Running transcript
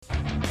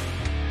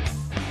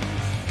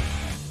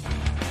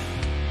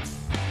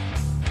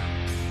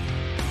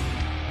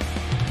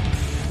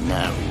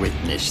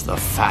witness the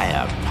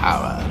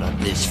firepower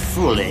of this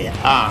fully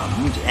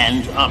armed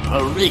and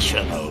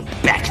operational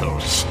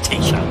battle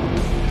station.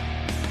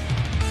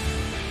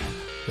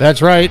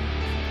 That's right.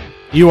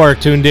 You are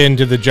tuned in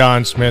to the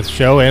John Smith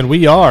Show, and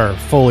we are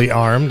fully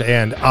armed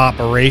and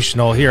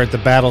operational here at the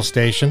battle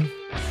station.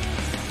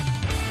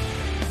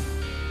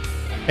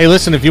 Hey,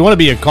 listen, if you want to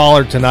be a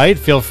caller tonight,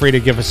 feel free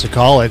to give us a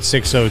call at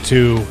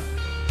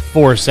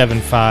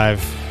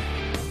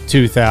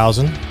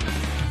 602-475-2000.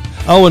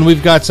 Oh, and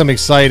we've got some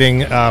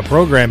exciting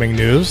programming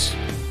news.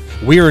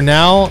 We are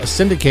now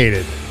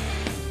syndicated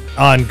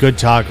on Good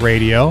Talk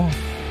Radio.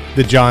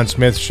 The John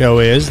Smith Show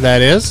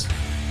that is.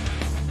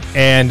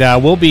 And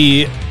we'll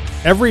be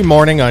every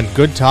morning on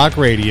Good Talk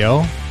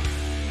Radio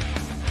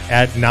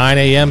at 9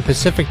 a.m.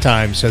 Pacific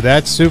time. So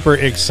that's super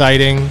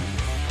exciting.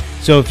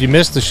 So if you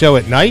missed the show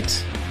at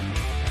night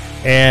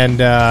and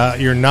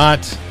you're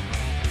not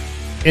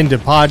into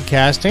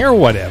podcasting or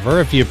whatever,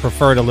 if you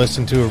prefer to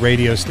listen to a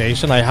radio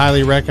station, I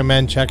highly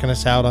recommend checking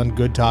us out on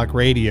Good Talk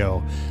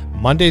Radio,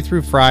 Monday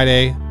through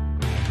Friday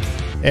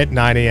at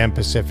 9 a.m.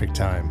 Pacific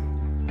time.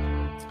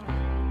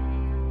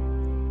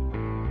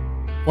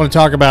 I want to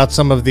talk about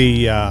some of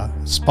the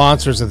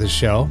sponsors of the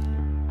show,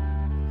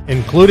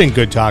 including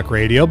Good Talk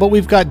Radio, but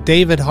we've got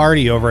David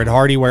Hardy over at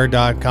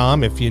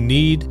hardywear.com. If you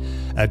need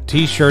a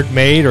t-shirt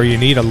made or you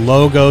need a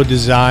logo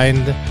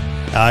designed,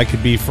 it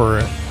could be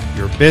for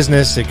your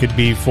business, it could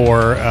be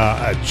for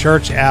a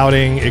church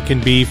outing, it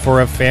can be for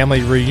a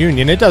family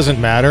reunion. It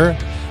doesn't matter.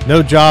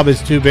 No job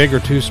is too big or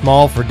too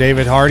small for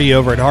David Hardy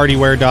over at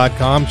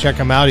hardywear.com. Check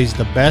him out. He's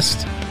the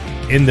best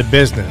in the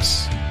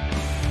business.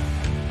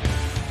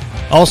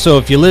 Also,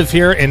 if you live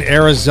here in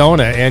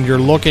Arizona and you're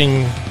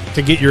looking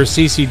to get your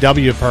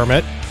CCW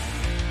permit,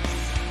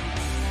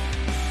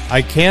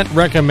 I can't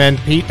recommend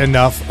Pete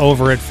enough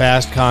over at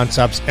Fast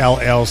Concepts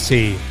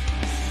LLC.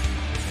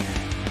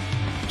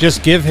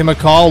 Just give him a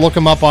call, look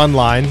him up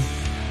online.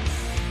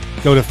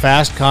 Go to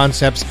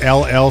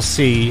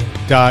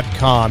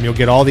fastconceptsllc.com. You'll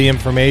get all the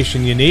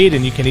information you need,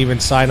 and you can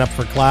even sign up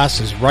for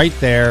classes right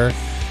there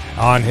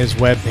on his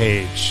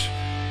webpage.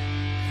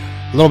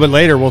 A little bit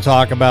later, we'll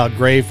talk about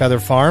Gray Feather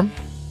Farm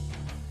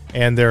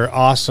and their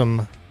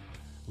awesome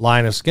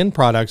line of skin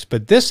products,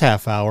 but this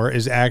half hour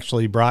is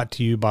actually brought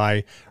to you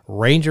by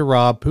Ranger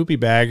Rob Poopy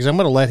Bags. I'm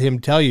going to let him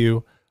tell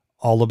you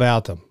all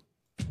about them.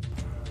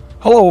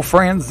 Hello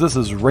friends, this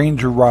is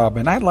Ranger Rob,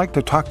 and I'd like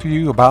to talk to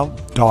you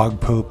about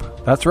dog poop.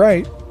 That's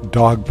right,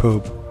 dog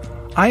poop.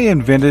 I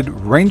invented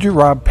Ranger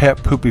Rob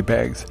Pet Poopy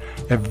Bags,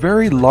 a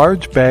very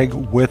large bag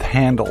with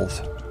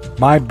handles.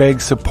 My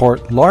bags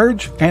support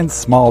large and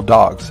small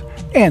dogs,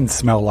 and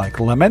smell like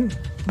lemon.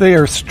 They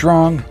are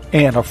strong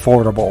and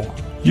affordable.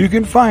 You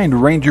can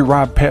find Ranger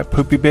Rob Pet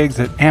Poopy Bags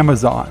at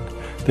Amazon.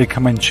 They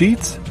come in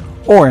sheets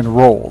or in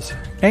rolls,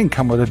 and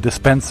come with a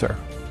dispenser.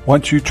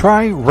 Once you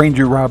try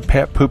Ranger Rob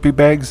Pet Poopy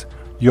Bags,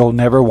 you'll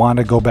never want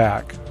to go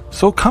back.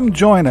 So come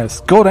join us.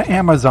 Go to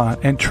Amazon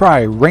and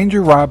try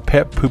Ranger Rob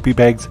Pet Poopy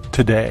Bags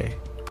today.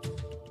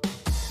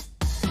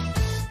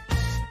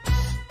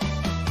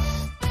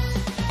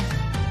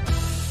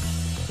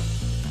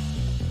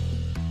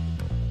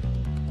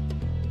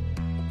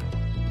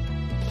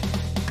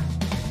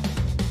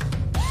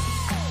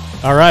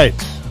 All right,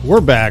 we're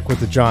back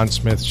with the John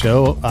Smith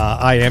Show.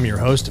 I am your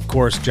host, of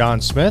course, John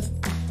Smith.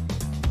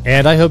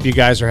 And I hope you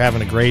guys are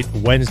having a great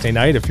Wednesday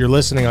night. If you're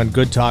listening on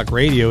Good Talk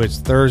Radio, it's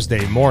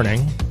Thursday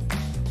morning.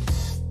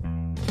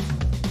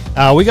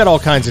 We got all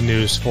kinds of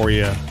news for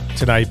you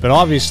tonight, but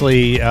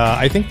obviously,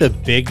 I think the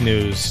big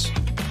news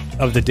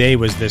of the day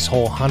was this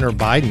whole Hunter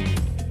Biden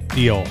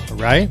deal,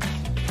 right?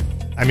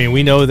 I mean,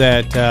 we know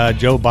that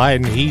Joe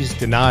Biden, he's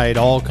denied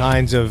all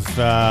kinds of,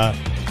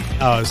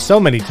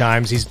 so many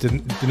times, he's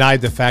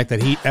denied the fact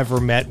that he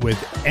ever met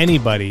with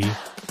anybody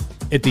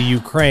at the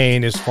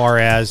Ukraine as far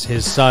as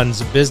his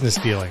son's business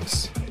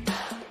dealings.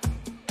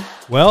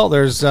 Well,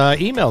 there's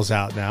emails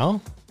out now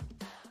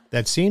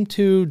that seem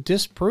to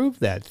disprove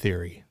that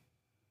theory.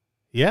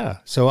 Yeah,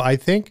 so I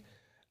think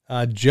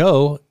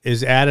Joe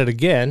is at it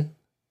again.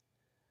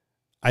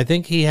 I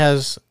think he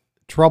has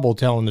trouble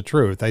telling the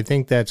truth. I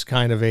think that's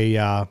kind of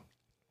a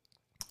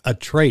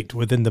trait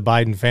within the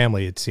Biden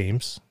family, it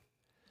seems.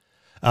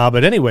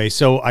 But anyway,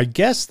 so I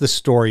guess the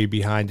story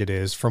behind it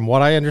is, from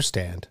what I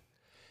understand,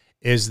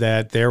 is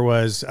that there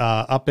was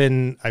up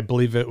in, I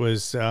believe it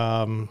was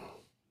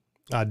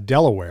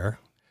Delaware,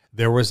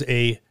 there was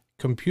a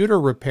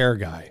computer repair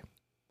guy.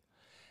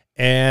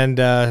 And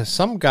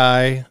some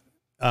guy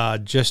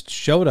just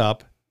showed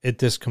up at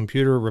this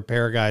computer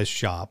repair guy's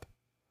shop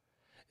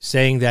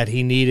saying that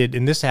he needed,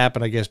 and this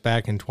happened, I guess,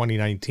 back in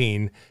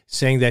 2019,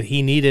 saying that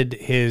he needed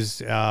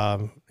his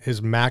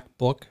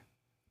MacBook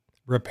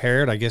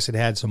repaired. I guess it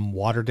had some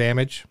water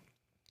damage.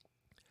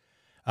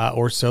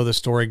 Or so the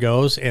story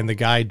goes, and the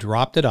guy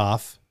dropped it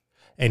off,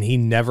 and he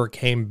never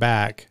came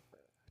back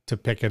to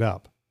pick it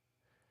up.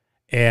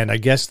 And I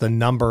guess the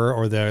number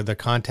or the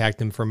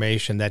contact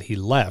information that he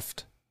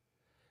left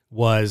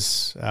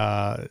was,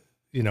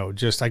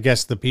 just, I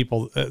guess the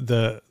people,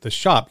 the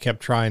shop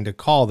kept trying to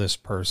call this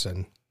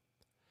person,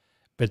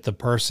 but the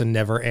person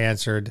never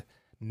answered,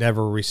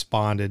 never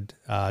responded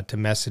to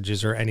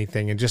messages or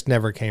anything, and just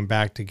never came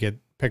back to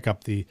pick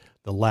up the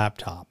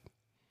laptop.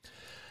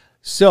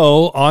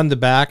 So on the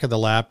back of the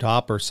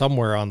laptop, or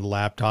somewhere on the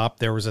laptop,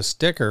 there was a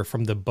sticker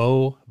from the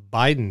Beau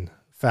Biden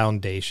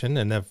Foundation.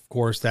 And of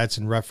course, that's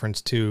in reference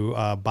to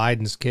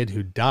Biden's kid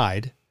who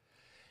died,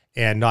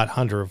 and not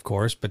Hunter, of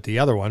course, but the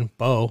other one,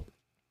 Beau.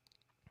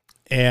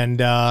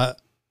 And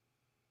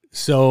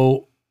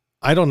so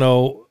I don't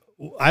know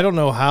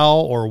how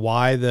or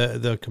why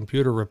the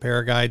computer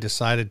repair guy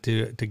decided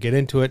to get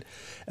into it.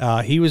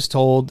 He was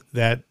told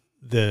that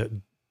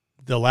the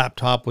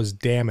laptop was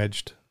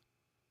damaged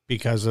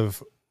because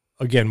of,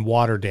 again,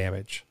 water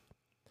damage.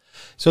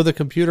 So the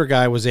computer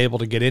guy was able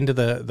to get into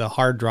the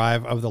hard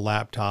drive of the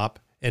laptop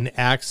and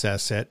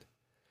access it.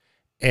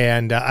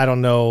 And I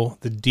don't know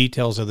the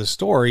details of the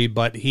story,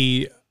 but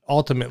he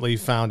ultimately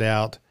found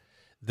out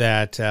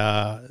that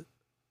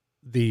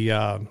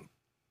the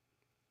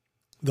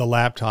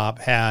laptop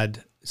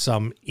had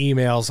some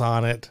emails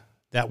on it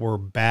that were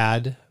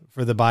bad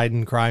for the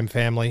Biden crime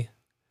family,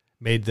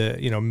 made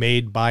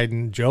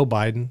Joe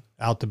Biden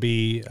out to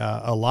be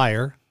a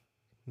liar.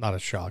 Not a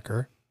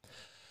shocker.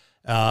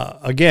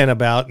 Again,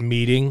 about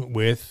meeting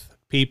with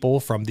people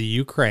from the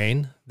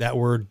Ukraine that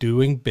were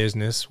doing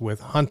business with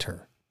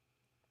Hunter.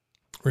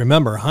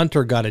 Remember,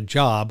 Hunter got a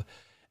job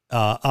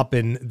up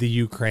in the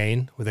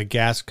Ukraine with a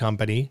gas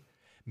company,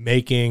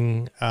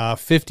 making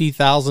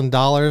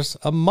 $50,000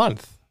 a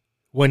month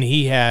when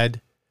he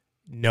had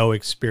no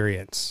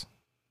experience.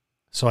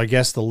 So I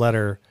guess the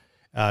letter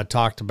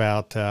talked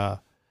about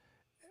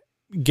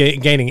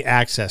gaining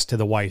access to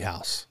the White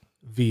House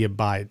via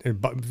Biden,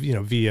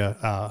 via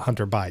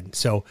Hunter Biden.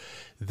 So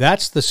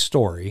that's the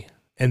story.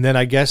 And then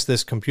I guess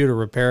this computer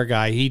repair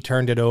guy, he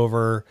turned it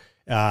over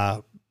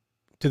to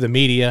the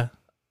media,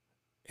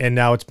 and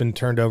now it's been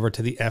turned over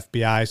to the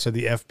FBI. So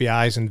the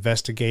FBI is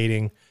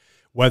investigating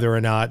whether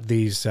or not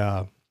these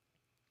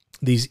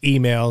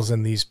emails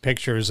and these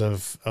pictures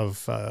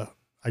of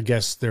I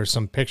guess there's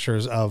some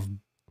pictures of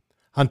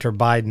Hunter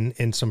Biden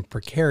in some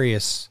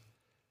precarious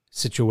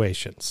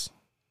situations.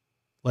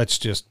 Let's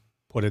just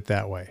put it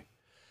that way.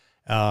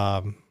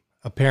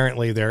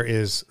 Apparently there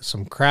is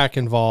some crack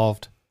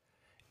involved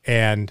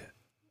and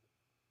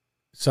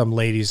some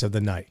ladies of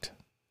the night.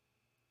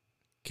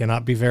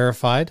 Cannot be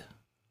verified,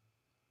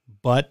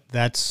 but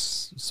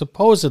that's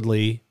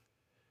supposedly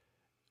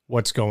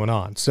what's going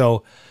on.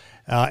 So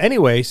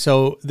anyway,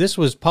 so this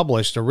was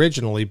published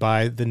originally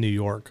by the New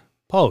York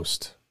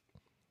Post.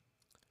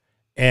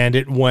 And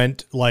it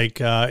went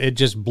it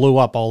just blew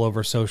up all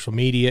over social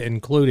media,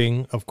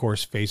 including, of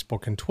course,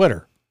 Facebook and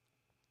Twitter.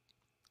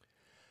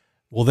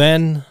 Well,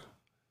 then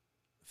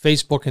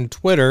Facebook and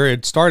Twitter,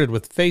 it started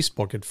with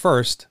Facebook at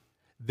first.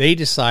 They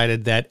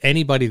decided that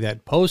anybody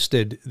that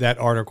posted that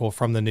article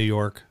from the New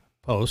York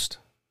Post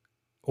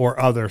or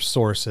other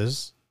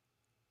sources,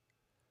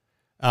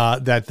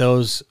 that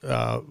those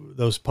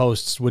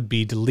posts would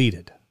be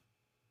deleted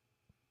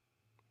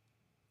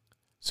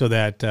so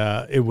that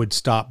it would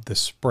stop the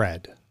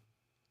spread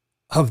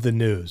of the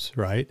news,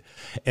 right?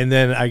 And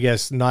then I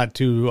guess not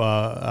too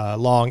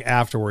long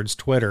afterwards,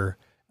 Twitter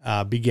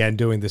began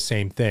doing the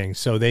same thing.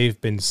 So they've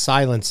been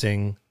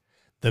silencing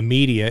the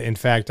media. In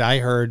fact, I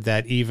heard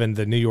that even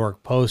the New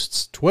York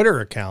Post's Twitter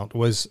account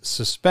was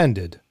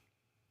suspended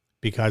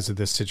because of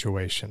this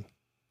situation.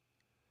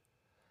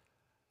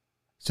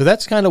 So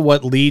that's kind of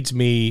what leads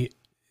me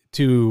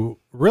to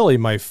really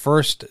my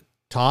first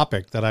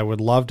topic that I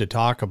would love to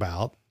talk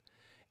about.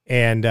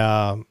 And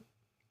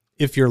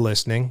if you're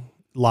listening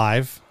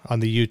live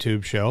on the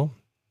YouTube show,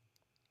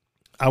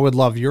 I would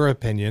love your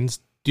opinions.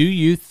 Do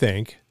you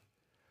think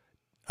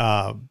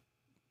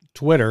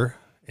Twitter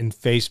and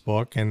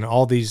Facebook and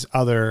all these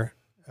other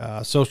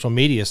social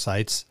media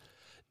sites,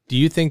 do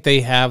you think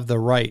they have the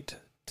right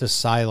to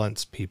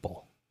silence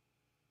people?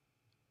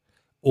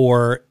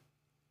 Or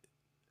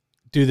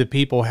do the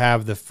people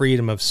have the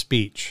freedom of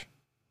speech,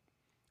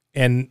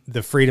 and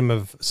the freedom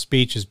of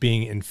speech is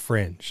being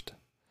infringed?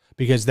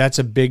 Because that's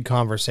a big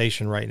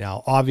conversation right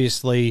now.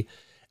 Obviously,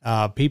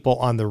 people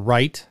on the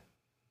right,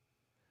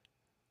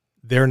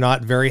 they're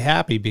not very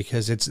happy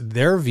because it's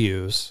their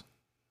views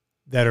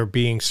that are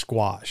being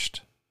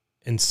squashed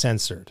and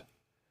censored.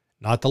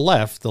 Not the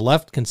left. The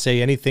left can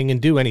say anything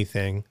and do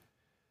anything.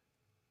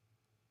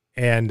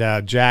 And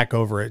Jack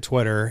over at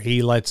Twitter,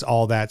 he lets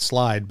all that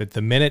slide. But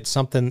the minute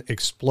something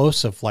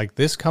explosive like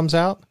this comes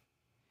out,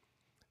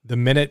 the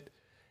minute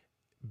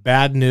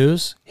bad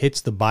news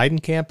hits the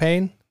Biden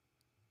campaign,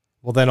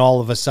 well, then all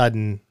of a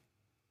sudden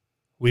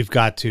we've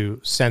got to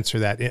censor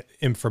that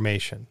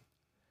information.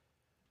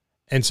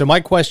 And so my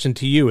question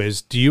to you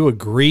is, do you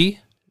agree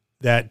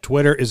that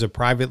Twitter is a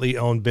privately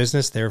owned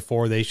business,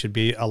 therefore they should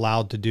be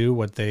allowed to do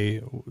what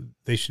they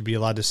should be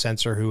allowed to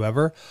censor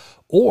whoever?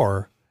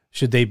 Or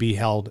should they be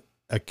held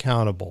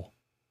accountable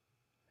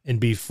and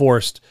be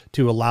forced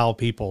to allow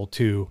people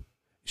to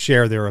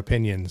share their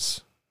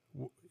opinions,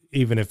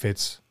 even if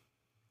it's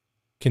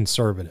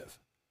conservative?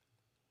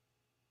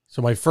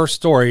 So my first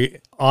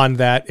story on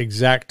that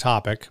exact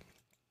topic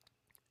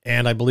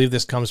and I believe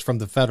this comes from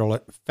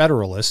the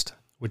Federalist,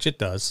 which it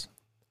does.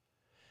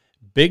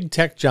 Big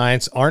tech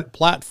giants aren't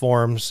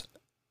platforms.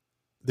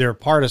 They're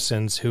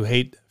partisans who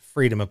hate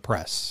freedom of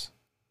press.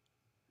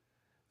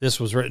 This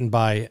was written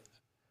by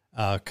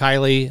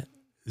Kylie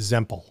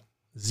Zempel,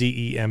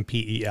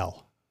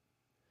 Zempel.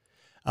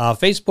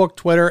 Facebook,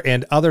 Twitter,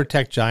 and other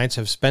tech giants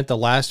have spent the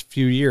last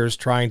few years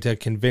trying to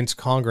convince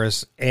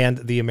Congress and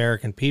the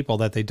American people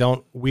that they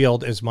don't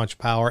wield as much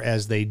power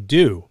as they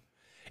do,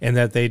 and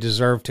that they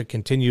deserve to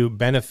continue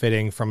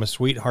benefiting from a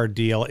sweetheart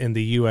deal in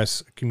the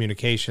U.S.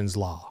 communications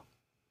law.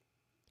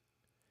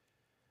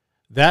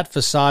 That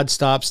facade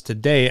stops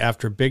today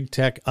after big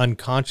tech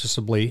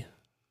unconsciously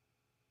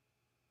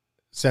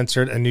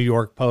censored a New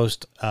York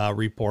Post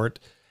report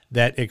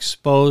that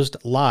exposed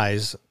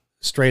lies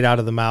straight out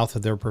of the mouth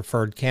of their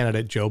preferred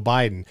candidate, Joe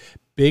Biden.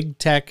 Big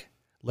tech,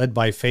 led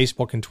by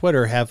Facebook and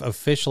Twitter, have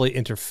officially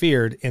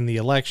interfered in the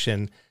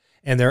election,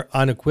 and they're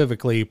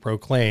unequivocally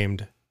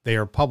proclaimed they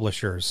are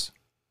publishers,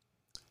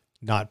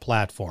 not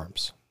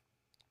platforms.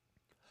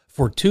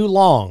 For too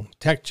long,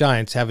 tech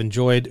giants have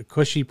enjoyed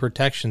cushy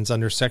protections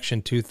under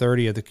Section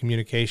 230 of the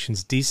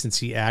Communications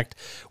Decency Act,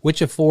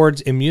 which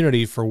affords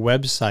immunity for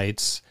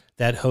websites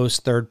that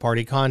host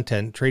third-party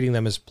content, treating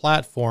them as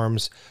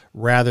platforms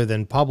rather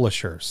than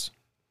publishers.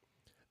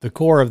 The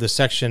core of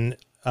Section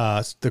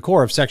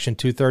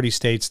 230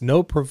 states,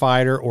 no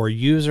provider or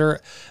user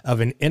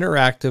of an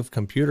interactive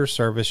computer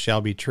service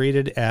shall be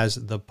treated as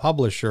the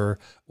publisher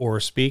or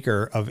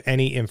speaker of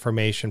any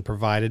information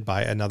provided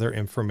by another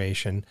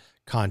information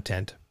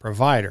content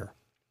provider.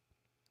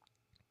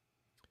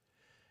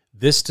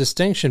 This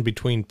distinction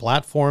between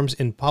platforms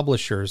and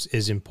publishers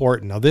is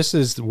important. Now, this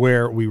is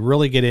where we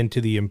really get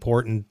into the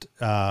important,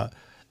 the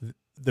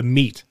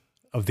meat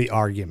of the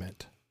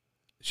argument.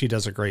 She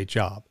does a great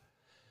job.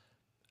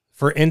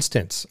 For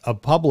instance, a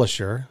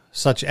publisher,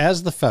 such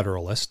as the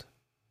Federalist,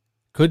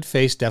 could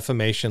face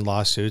defamation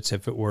lawsuits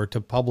if it were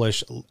to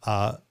publish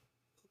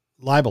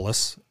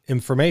libelous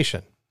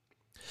information.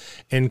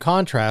 In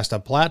contrast, a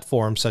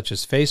platform such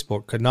as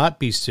Facebook could not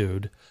be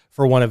sued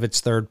for one of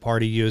its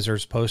third-party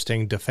users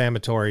posting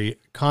defamatory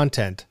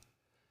content,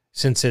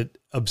 since it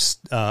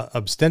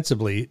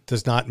ostensibly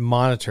does not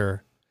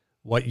monitor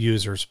what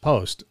users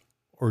post,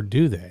 or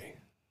do they?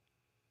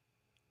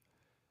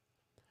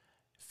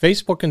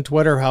 Facebook and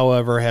Twitter,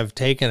 however, have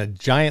taken a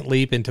giant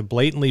leap into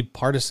blatantly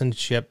partisan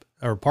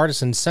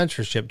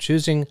censorship,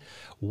 choosing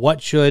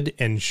what should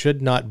and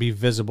should not be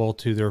visible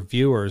to their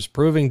viewers,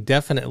 proving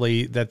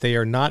definitely that they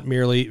are not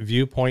merely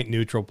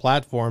viewpoint-neutral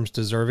platforms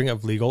deserving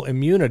of legal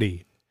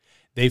immunity.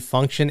 They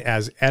function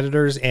as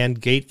editors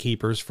and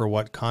gatekeepers for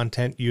what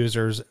content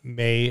users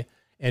may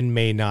and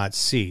may not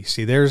see.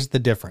 See, there's the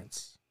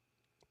difference.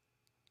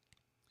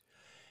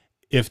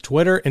 If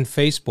Twitter and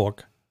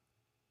Facebook,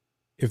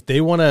 if they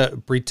want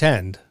to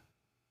pretend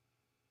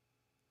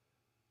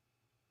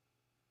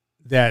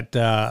that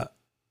they're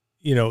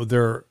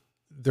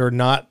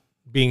not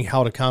being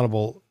held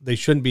accountable, they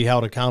shouldn't be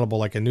held accountable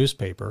like a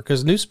newspaper.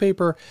 Because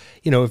newspaper,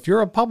 if you're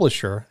a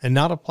publisher and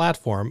not a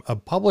platform, a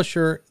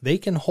publisher, they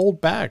can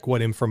hold back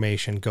what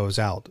information goes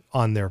out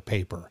on their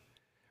paper,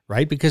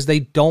 right? Because they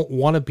don't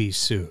want to be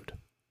sued.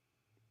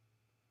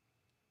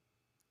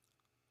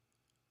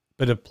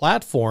 But a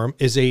platform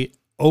is a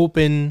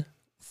open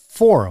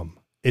forum.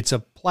 It's a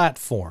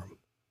platform.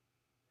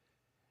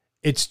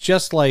 It's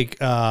just like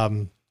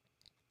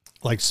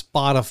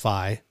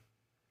Spotify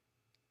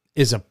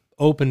is an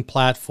open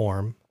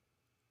platform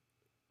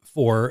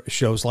for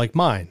shows like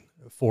mine,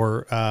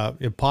 for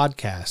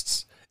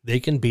podcasts. They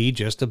can be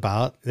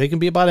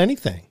about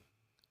anything.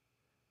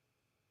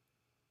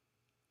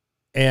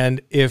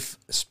 And if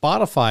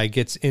Spotify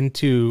gets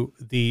into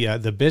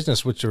the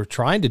business, which they're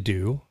trying to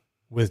do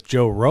with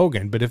Joe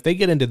Rogan, but if they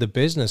get into the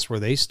business where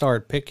they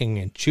start picking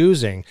and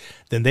choosing,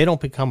 then they're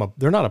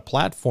not a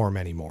platform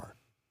anymore.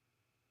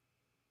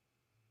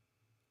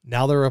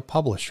 Now they're a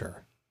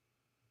publisher.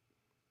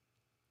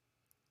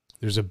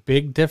 There's a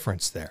big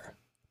difference there.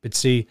 But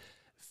see,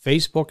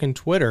 Facebook and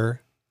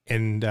Twitter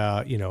and,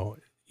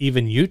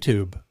 even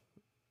YouTube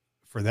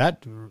for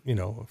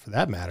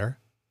that matter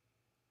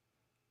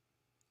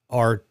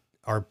are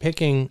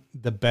picking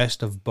the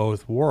best of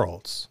both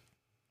worlds.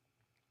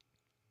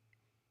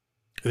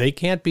 They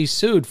can't be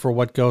sued for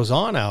what goes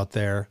on out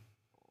there,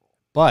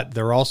 but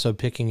they're also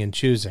picking and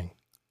choosing,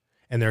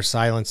 and they're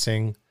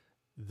silencing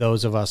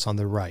those of us on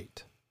the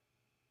right.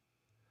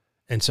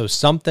 And so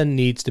something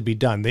needs to be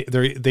done.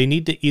 They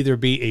need to either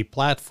be a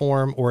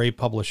platform or a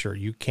publisher.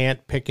 You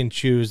can't pick and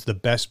choose the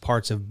best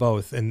parts of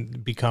both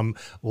and become,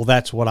 well,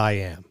 that's what I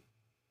am.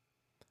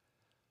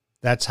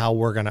 That's how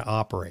we're going to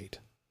operate.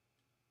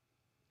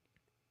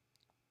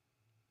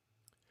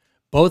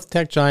 Both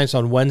tech giants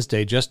on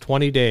Wednesday, just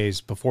 20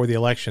 days before the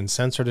election,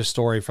 censored a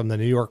story from the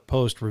New York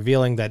Post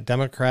revealing that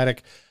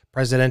Democratic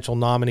presidential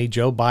nominee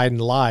Joe Biden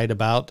lied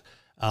about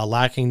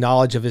lacking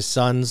knowledge of his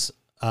son's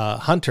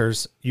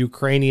Hunter's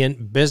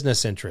Ukrainian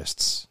business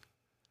interests.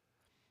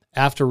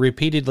 After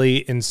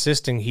repeatedly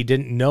insisting he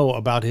didn't know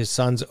about his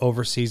son's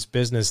overseas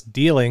business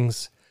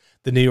dealings,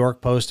 The New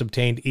York Post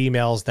obtained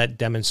emails that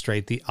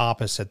demonstrate the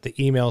opposite. The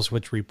emails,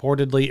 which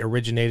reportedly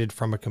originated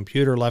from a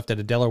computer left at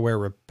a Delaware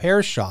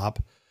repair shop,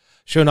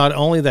 show not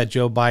only that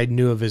Joe Biden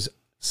knew of his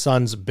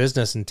son's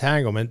business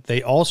entanglement,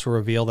 they also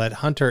reveal that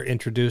Hunter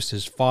introduced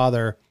his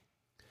father,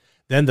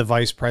 then the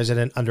vice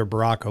president under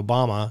Barack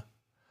Obama,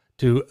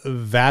 to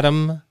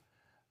Vadim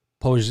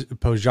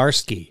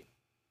Pojarsky,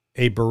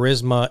 a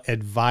Burisma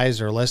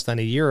advisor, less than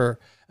a year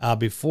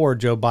before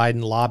Joe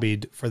Biden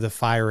lobbied for the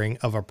firing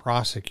of a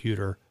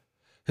prosecutor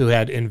who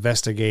had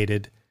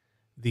investigated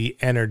the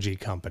energy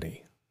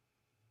company.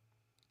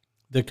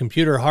 The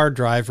computer hard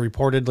drive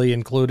reportedly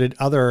included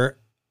other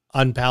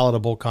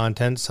unpalatable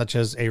content, such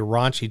as a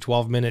raunchy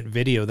 12-minute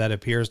video that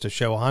appears to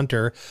show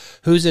Hunter,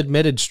 who's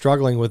admitted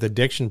struggling with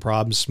addiction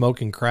problems,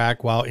 smoking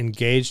crack while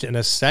engaged in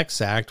a sex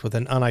act with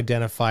an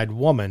unidentified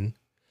woman,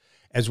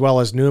 as well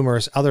as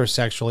numerous other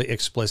sexually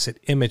explicit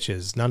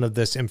images. None of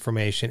this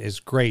information is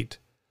great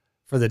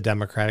for the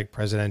Democratic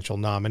presidential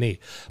nominee.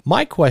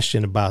 My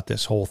question about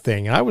this whole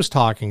thing, and I was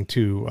talking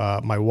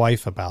to my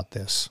wife about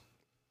this,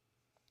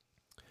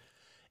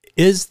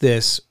 is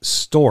this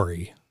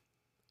story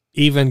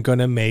even going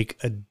to make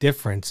a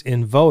difference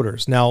in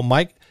voters? Now,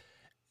 Mike,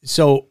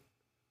 so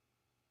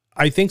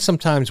I think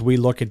sometimes we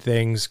look at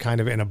things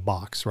kind of in a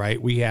box, right?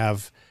 We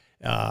have,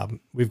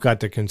 we've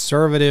got the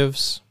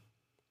conservatives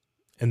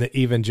and the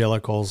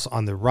evangelicals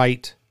on the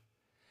right,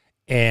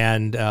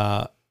 and,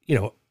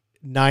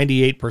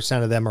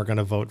 98% of them are going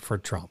to vote for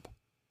Trump.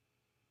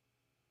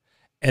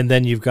 And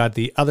then you've got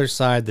the other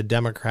side, the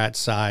Democrat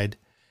side,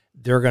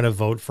 they're going to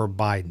vote for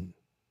Biden,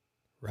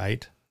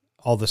 right?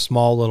 All the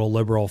small little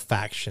liberal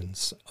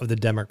factions of the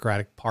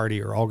Democratic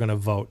Party are all going to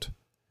vote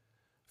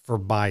for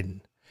Biden.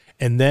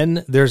 And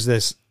then there's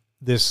this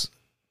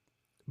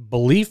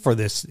belief, or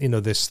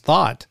this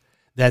thought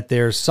that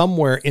there's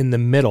somewhere in the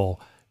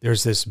middle,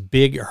 there's this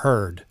big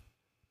herd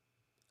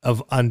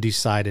of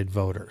undecided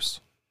voters.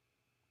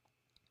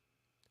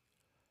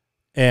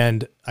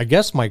 And I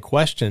guess my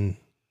question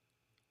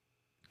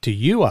to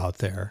you out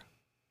there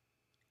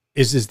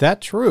is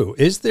that true?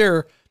 Is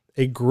there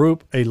a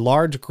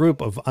large group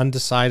of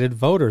undecided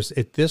voters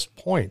at this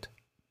point?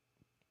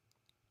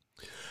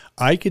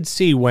 I could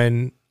see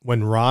when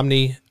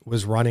Romney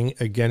was running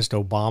against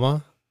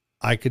Obama,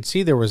 I could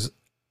see there was,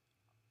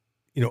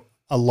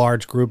 a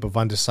large group of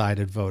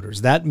undecided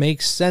voters. That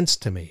makes sense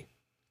to me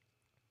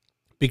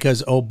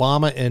because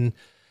Obama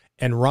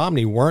and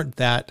Romney weren't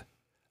that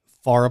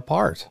far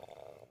apart.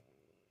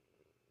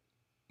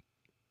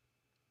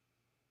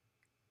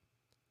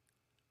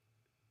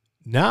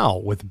 Now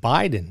with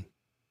Biden,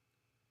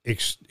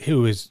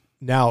 who has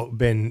now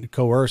been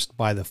coerced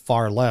by the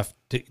far left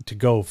to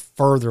go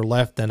further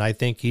left than I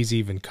think he's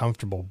even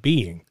comfortable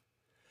being,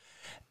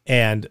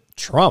 and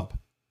Trump,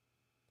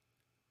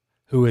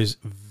 who is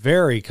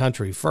very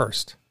country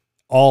first,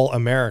 all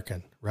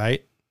American,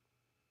 right?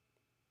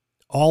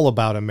 All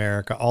about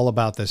America, all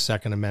about the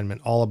Second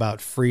Amendment, all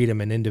about freedom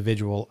and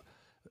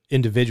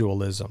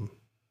individualism.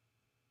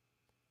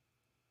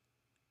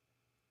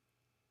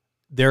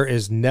 There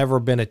has never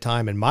been a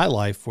time in my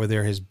life where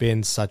there has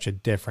been such a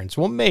difference.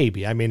 Well,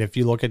 maybe. I mean, if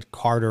you look at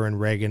Carter and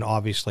Reagan,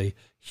 obviously,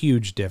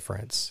 huge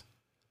difference.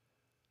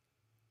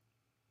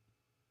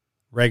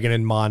 Reagan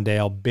and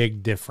Mondale,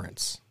 big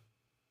difference.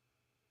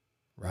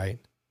 Right?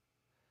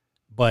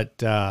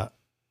 But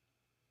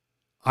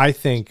I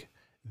think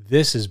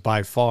this is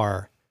by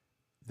far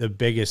the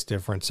biggest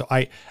difference. So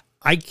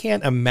I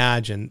can't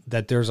imagine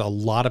that there's a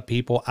lot of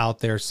people out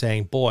there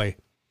saying, boy,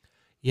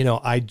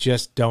 I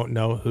just don't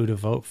know who to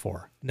vote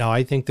for. Now,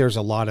 I think there's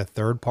a lot of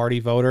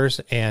third-party voters,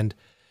 and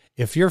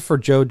if you're for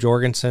Joe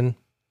Jorgensen,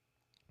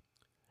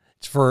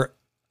 it's for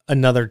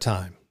another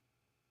time.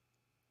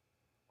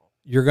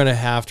 You're going to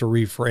have to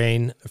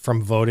refrain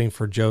from voting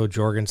for Joe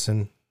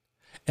Jorgensen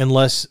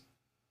unless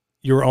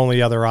your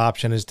only other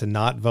option is to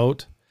not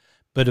vote.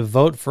 But to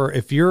vote for,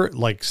 if you're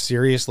like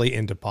seriously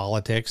into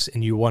politics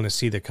and you want to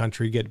see the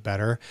country get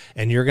better,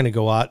 and you're going to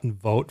go out and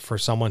vote for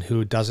someone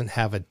who doesn't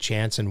have a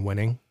chance in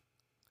winning,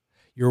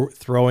 you're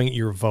throwing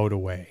your vote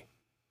away.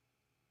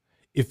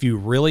 If you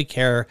really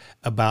care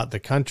about the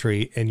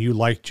country and you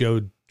like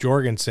Joe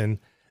Jorgensen,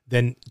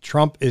 then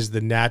Trump is the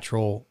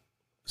natural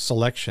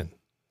selection.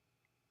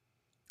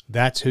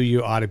 That's who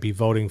you ought to be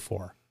voting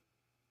for.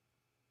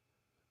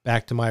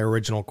 Back to my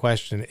original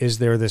question, is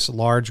there this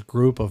large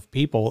group of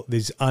people,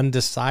 these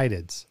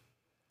undecideds?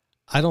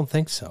 I don't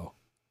think so.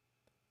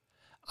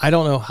 I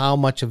don't know how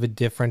much of a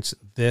difference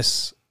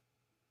this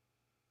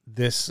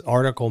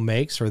article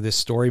makes, or this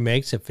story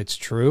makes, if it's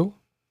true.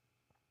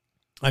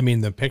 I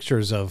mean, the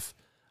pictures of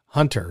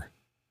Hunter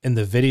and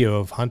the video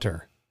of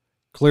Hunter,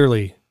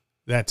 clearly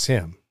that's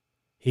him.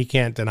 He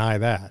can't deny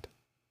that.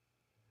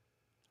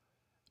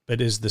 But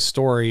is the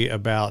story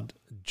about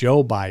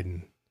Joe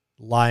Biden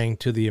lying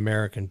to the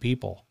American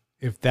people,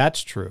 if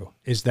that's true,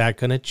 is that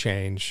going to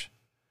change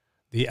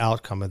the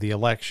outcome of the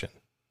election?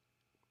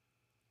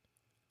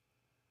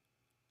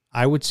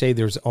 I would say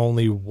there's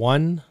only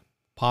one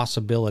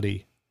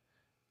possibility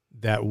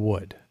that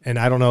would. And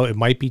I don't know, it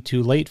might be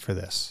too late for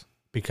this,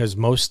 because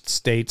most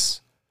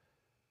states,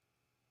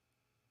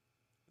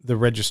 the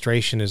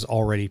registration is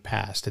already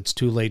passed. It's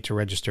too late to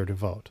register to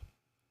vote.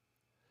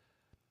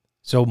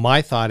 So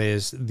my thought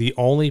is the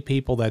only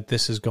people that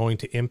this is going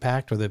to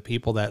impact are the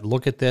people that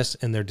look at this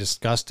and they're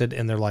disgusted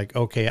and they're like,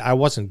 okay, I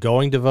wasn't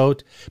going to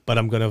vote, but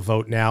I'm going to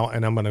vote now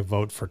and I'm going to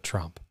vote for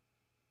Trump.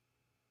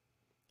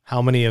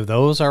 How many of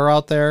those are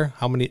out there?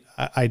 How many?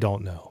 I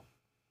don't know.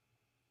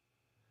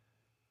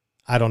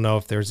 I don't know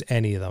if there's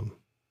any of them,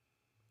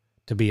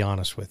 to be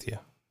honest with you.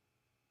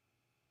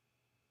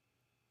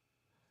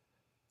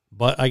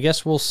 But I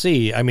guess we'll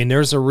see. I mean,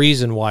 there's a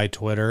reason why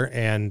Twitter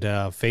and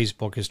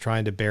Facebook is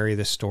trying to bury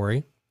this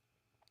story.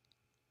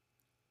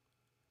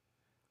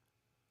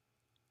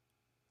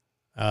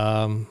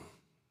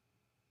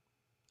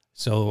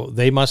 So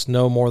they must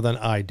know more than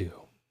I do.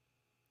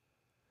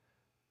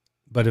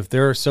 But if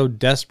they're so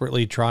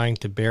desperately trying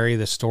to bury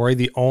the story,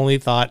 the only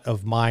thought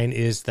of mine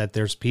is that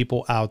there's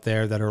people out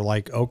there that are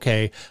like,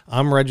 okay,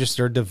 I'm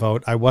registered to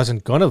vote. I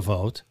wasn't going to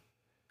vote.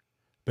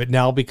 But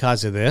now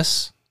because of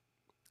this,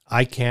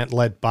 I can't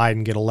let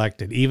Biden get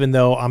elected. Even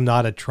though I'm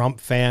not a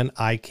Trump fan,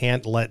 I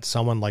can't let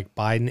someone like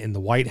Biden in the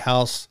White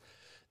House.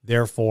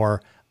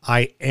 Therefore,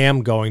 I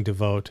am going to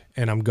vote,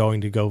 and I'm going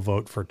to go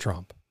vote for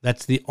Trump.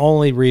 That's the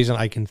only reason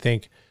I can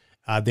think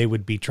they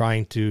would be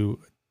trying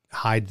to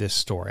hide this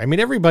story. I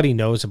mean, everybody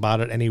knows about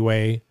it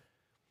anyway.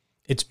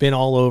 It's been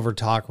all over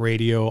talk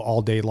radio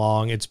all day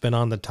long. It's been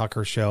on the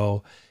Tucker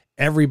Show.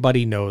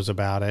 Everybody knows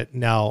about it.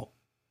 Now,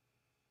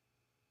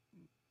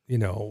 you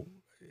know,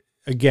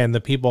 again,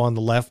 the people on the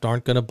left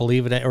aren't going to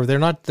believe it, or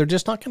they're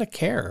just not going to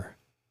care.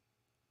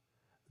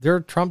 Their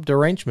Trump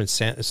derangement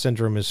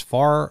syndrome is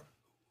far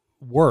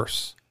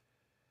worse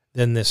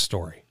than this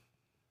story.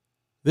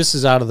 This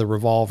is out of the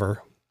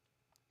Revolver,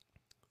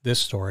 this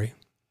story.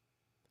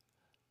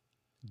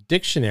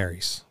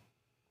 Dictionaries.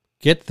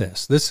 Get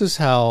this. This is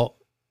how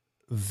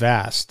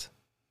vast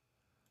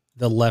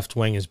the left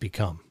wing has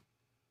become.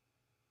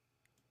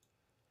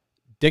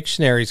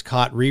 Dictionaries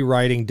caught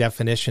rewriting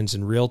definitions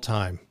in real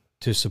time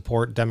to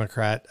support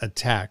Democrat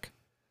attack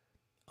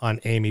on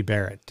Amy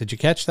Barrett. Did you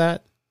catch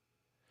that?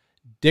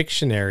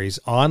 Dictionaries,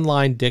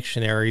 online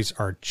dictionaries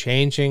are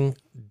changing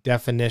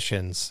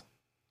definitions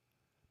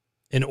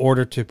in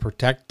order to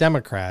protect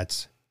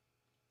Democrats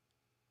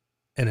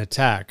and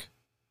attack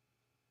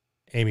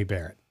Amy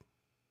Barrett.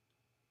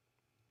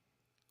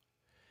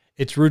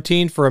 It's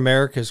routine for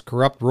America's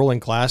corrupt ruling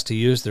class to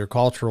use their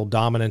cultural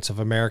dominance of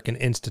American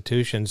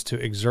institutions to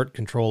exert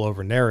control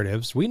over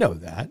narratives. We know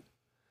that.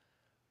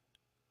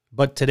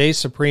 But today's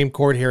Supreme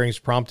Court hearings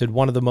prompted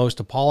one of the most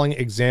appalling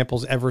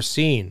examples ever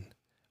seen,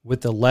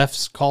 with the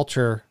left's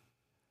culture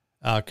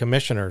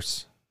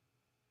commissioners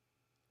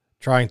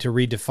trying to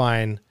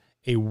redefine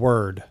a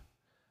word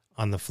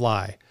on the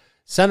fly.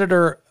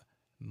 Senator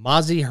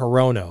Mazi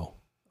Hirono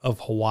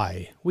of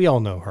Hawaii. We all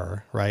know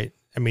her, right?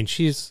 I mean,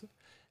 she's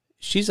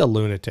a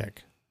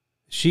lunatic.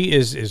 She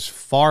is as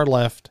far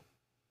left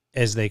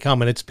as they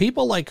come. And it's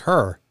people like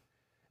her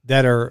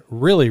that are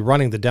really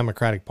running the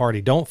Democratic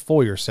Party. Don't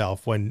fool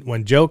yourself.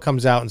 When Joe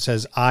comes out and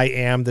says, I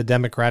am the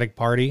Democratic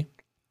Party,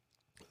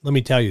 let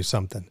me tell you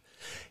something.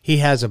 He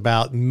has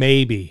about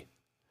maybe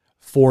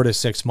 4 to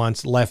 6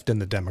 months left in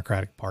the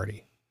Democratic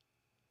Party.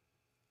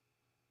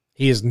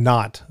 He is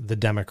not the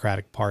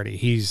Democratic Party.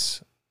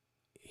 He's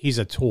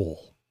a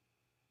tool.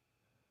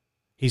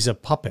 He's a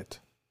puppet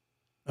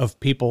of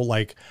people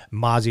like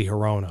Mazi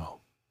Hirono.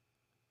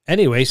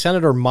 Anyway,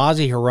 Senator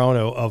Mazi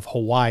Hirono of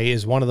Hawaii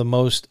is one of the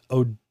most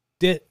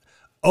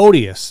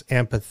odious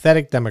and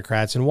pathetic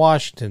Democrats in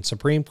Washington.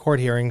 Supreme Court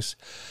hearings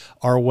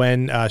are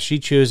when she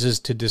chooses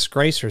to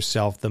disgrace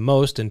herself the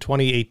most. In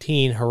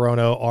 2018,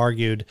 Hirono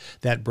argued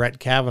that Brett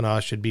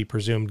Kavanaugh should be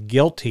presumed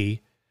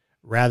guilty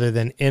rather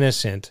than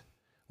innocent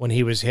when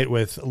he was hit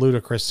with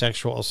ludicrous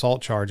sexual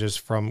assault charges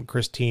from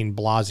Christine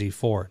Blasey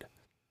Ford.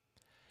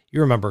 You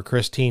remember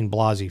Christine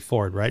Blasey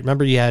Ford, right?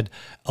 Remember you had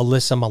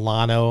Alyssa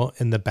Milano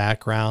in the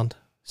background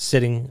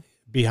sitting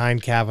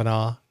behind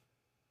Kavanaugh,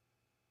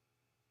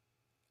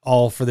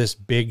 all for this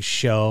big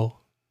show.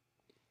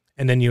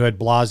 And then you had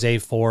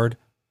Blasey Ford,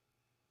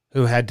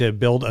 who had to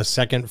build a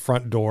second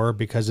front door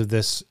because of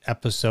this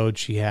episode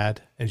she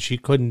had, and she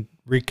couldn't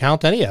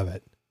recount any of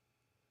it.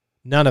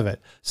 None of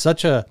it.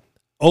 Such a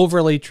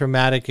overly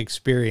traumatic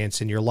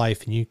experience in your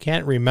life, and you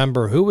can't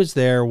remember who was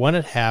there, when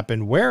it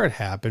happened, where it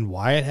happened,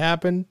 why it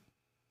happened.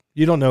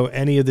 You don't know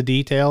any of the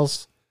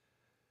details.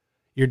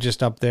 You're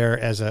just up there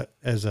as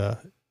a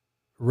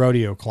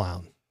rodeo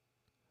clown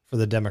for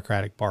the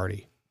Democratic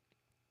Party.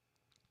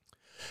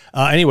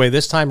 Anyway,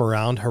 this time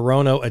around,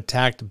 Hirono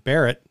attacked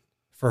Barrett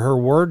for her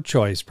word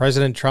choice.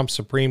 President Trump's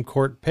Supreme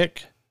Court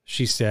pick,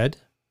 she said,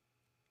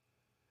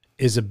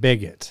 is a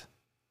bigot.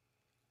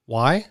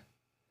 Why?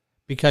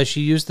 Because she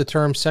used the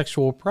term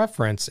sexual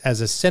preference as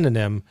a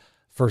synonym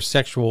for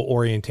sexual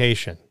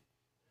orientation.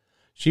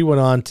 She went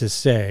on to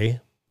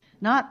say,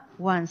 not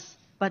once,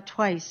 but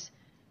twice,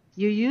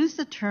 you use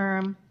the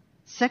term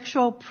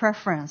sexual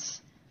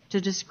preference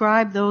to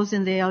describe those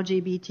in the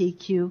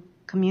LGBTQ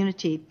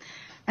community.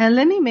 And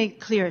let me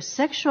make clear,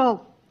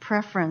 sexual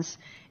preference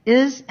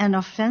is an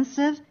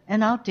offensive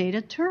and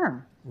outdated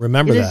term.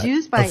 Remember that. It is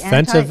used by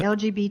offensive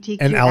anti-LGBTQ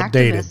and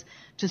outdated. activists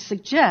to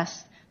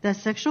suggest that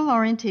sexual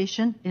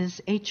orientation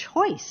is a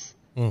choice.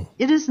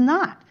 It is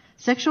not.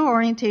 Sexual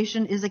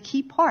orientation is a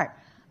key part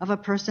of a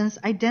person's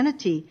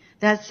identity.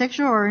 That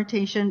sexual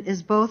orientation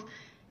is both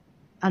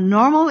a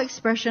normal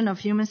expression of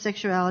human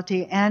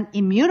sexuality and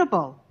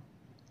immutable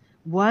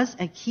was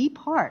a key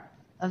part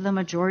of the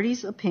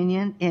majority's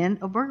opinion in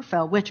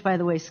Obergefell, which, by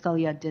the way,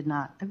 Scalia did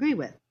not agree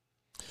with.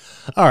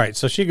 All right,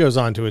 so she goes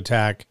on to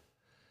attack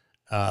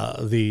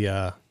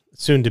the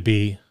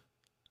soon-to-be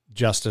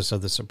Justice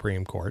of the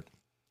Supreme Court,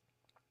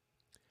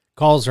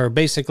 calls her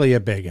basically a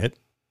bigot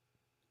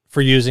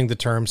for using the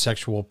term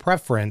sexual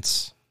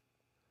preference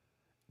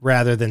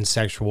rather than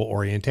sexual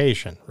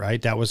orientation,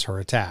 right? That was her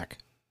attack.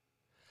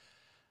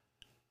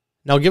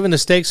 Now, given the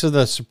stakes of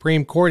the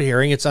Supreme Court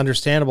hearing, it's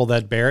understandable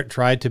that Barrett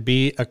tried to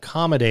be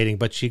accommodating,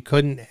 but she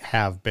couldn't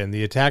have been.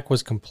 The attack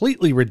was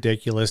completely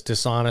ridiculous,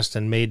 dishonest,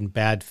 and made in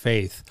bad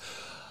faith.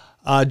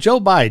 Joe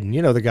Biden,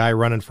 you know, the guy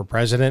running for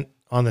president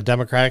on the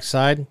Democratic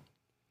side,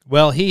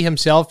 well, he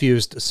himself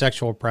used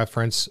sexual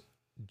preference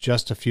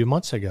just a few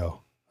months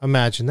ago.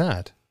 Imagine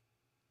that.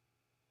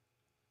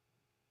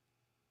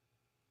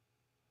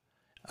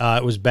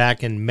 It was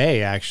back in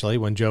May, actually,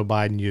 when Joe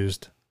Biden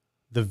used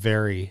the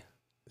very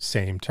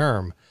same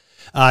term.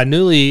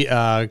 Newly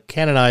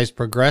canonized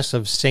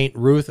progressive Saint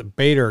Ruth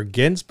Bader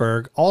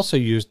Ginsburg also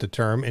used the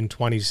term in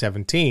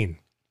 2017.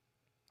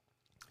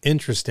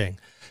 Interesting.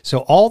 So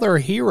all their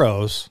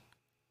heroes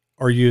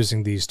are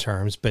using these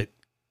terms, but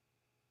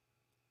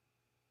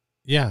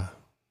yeah,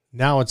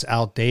 now it's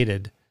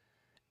outdated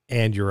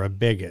and you're a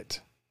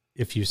bigot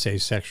if you say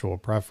sexual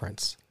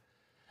preference.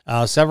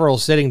 Several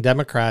sitting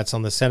Democrats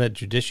on the Senate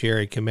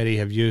Judiciary Committee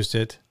have used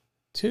it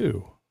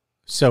too.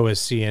 So is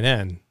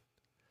CNN.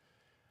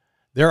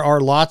 There are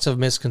lots of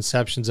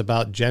misconceptions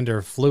about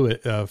gender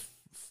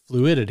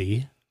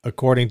fluidity.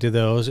 According to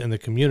those in the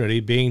community,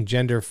 being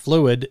gender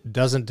fluid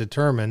doesn't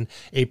determine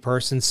a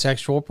person's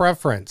sexual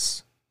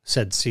preference,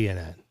 said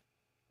CNN.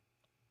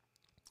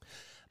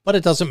 But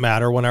it doesn't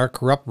matter when our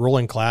corrupt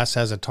ruling class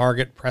has a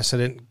target,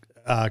 precedent,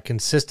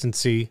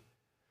 consistency,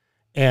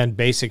 and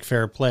basic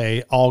fair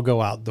play all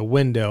go out the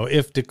window.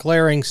 If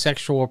declaring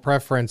sexual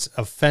preference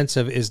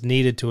offensive is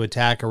needed to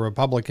attack a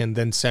Republican,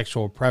 then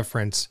sexual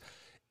preference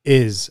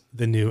is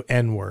the new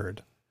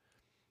N-word.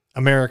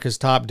 America's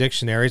top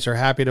dictionaries are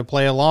happy to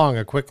play along.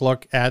 A quick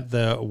look at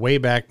the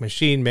Wayback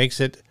Machine makes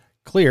it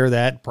clear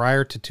that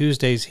prior to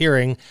Tuesday's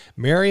hearing,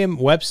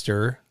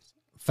 Merriam-Webster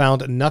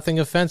found nothing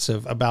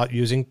offensive about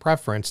using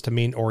preference to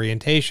mean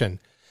orientation.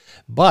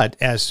 But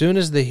as soon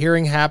as the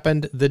hearing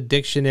happened, the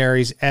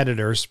dictionary's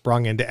editor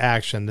sprung into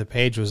action. The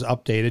page was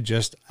updated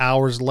just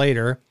hours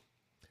later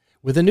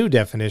with a new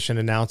definition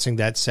announcing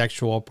that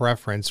sexual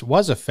preference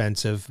was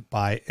offensive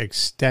by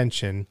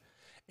extension.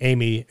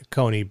 Amy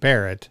Coney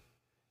Barrett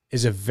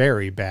is a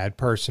very bad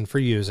person for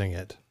using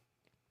it.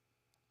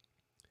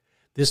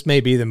 This may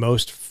be the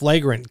most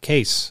flagrant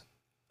case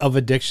of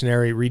a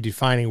dictionary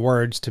redefining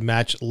words to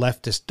match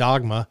leftist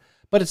dogma,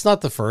 but it's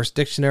not the first.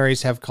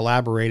 Dictionaries have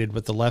collaborated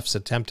with the left's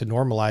attempt to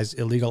normalize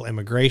illegal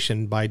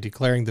immigration by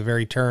declaring the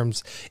very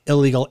terms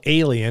illegal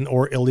alien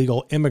or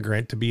illegal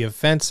immigrant to be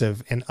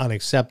offensive and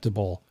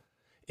unacceptable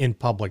in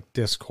public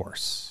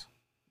discourse.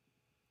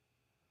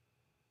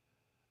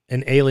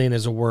 An alien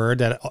is a word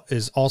that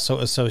is also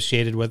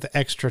associated with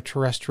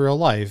extraterrestrial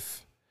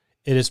life.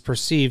 It is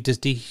perceived as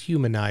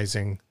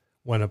dehumanizing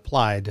when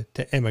applied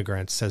to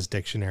immigrants, says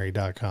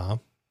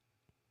Dictionary.com.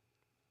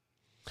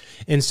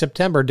 In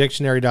September,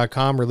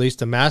 Dictionary.com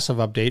released a massive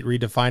update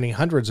redefining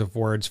hundreds of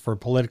words for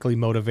politically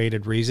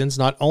motivated reasons.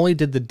 Not only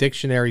did the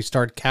dictionary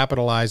start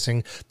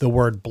capitalizing the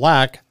word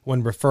black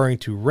when referring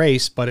to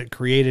race, but it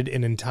created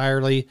an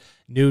entirely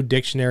new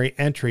dictionary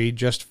entry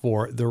just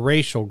for the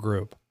racial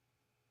group.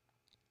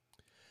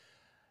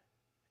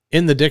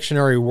 In the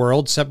dictionary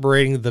world,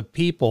 separating the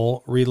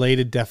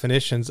people-related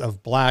definitions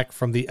of black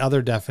from the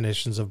other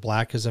definitions of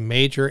black is a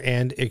major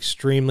and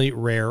extremely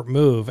rare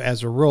move.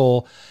 As a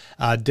rule,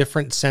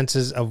 different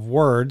senses of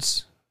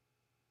words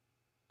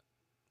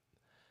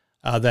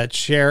that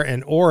share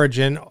an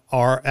origin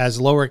are, as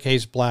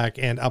lowercase black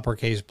and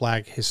uppercase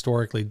black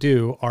historically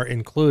do, are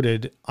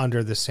included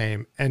under the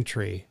same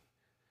entry.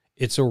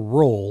 It's a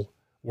rule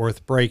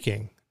worth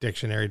breaking,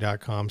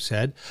 Dictionary.com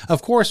said.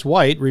 Of course,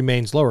 white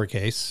remains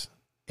lowercase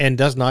and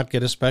does not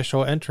get a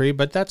special entry,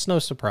 but that's no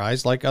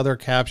surprise. Like other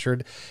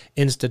captured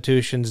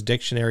institutions,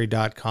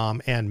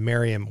 Dictionary.com and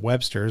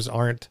Merriam-Webster's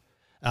aren't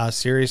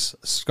serious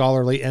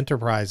scholarly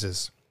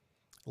enterprises.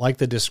 Like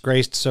the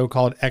disgraced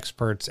so-called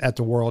experts at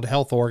the World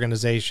Health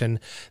Organization,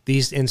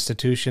 these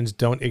institutions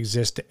don't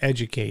exist to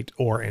educate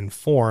or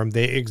inform.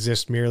 They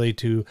exist merely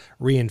to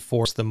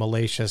reinforce the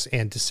malicious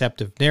and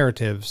deceptive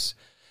narratives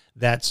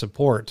that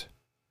support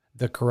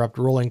the corrupt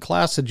ruling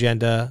class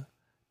agenda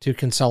to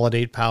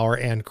consolidate power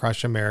and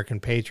crush American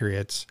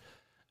patriots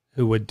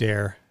who would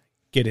dare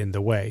get in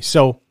the way.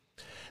 So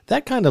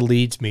that kind of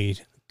leads me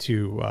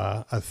to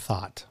a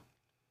thought.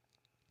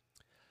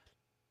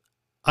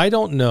 I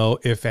don't know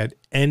if at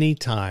any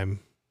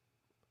time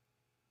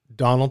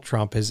Donald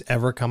Trump has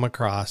ever come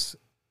across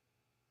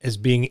as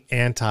being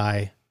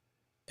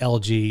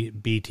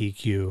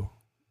anti-LGBTQ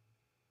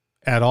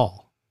at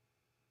all.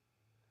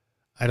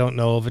 I don't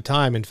know of a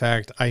time. In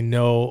fact, I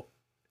know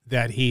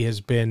that he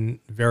has been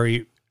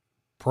very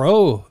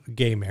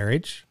pro-gay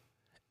marriage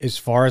as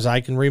far as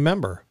I can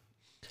remember.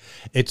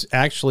 It's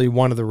actually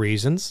one of the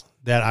reasons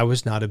that I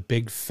was not a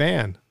big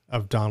fan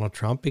of Donald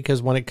Trump,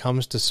 because when it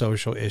comes to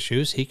social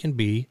issues, he can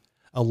be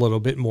a little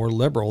bit more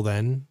liberal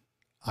than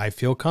I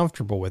feel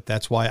comfortable with.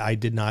 That's why I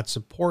did not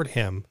support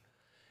him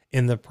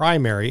in the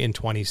primary in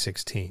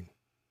 2016.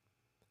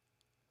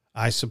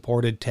 I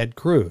supported Ted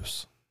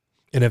Cruz.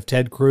 And if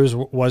Ted Cruz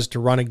was to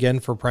run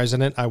again for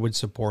president, I would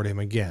support him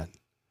again.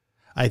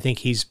 I think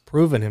he's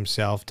proven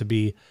himself to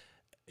be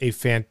a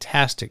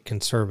fantastic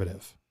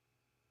conservative.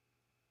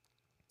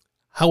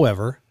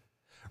 However,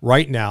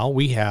 right now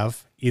we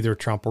have either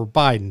Trump or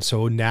Biden.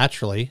 So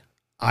naturally,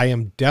 I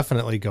am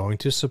definitely going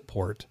to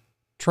support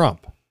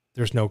Trump.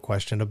 There's no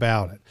question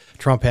about it.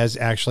 Trump has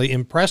actually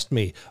impressed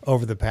me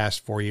over the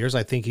past 4 years.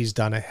 I think he's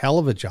done a hell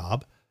of a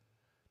job.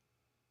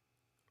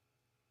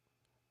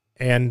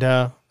 And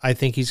I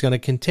think he's going to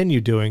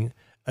continue doing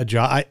a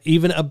job,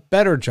 even a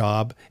better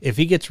job. If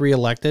he gets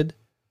reelected,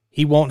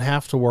 he won't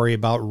have to worry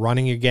about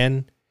running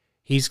again.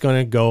 He's going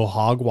to go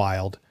hog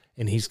wild,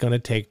 and he's going to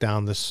take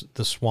down the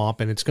swamp,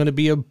 and it's going to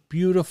be a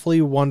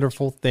beautifully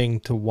wonderful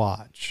thing to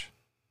watch.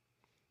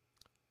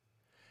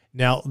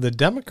 Now, the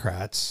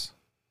Democrats,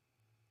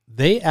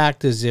 they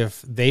act as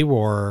if they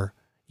were,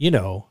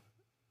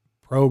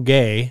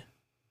 pro-gay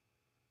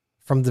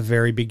from the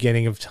very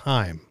beginning of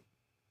time.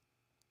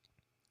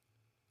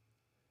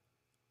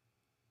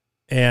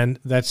 And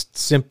that's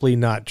simply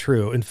not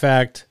true. In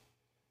fact,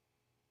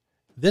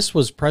 this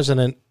was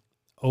President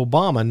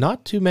Obama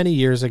not too many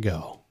years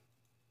ago.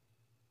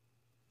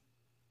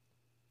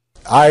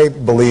 I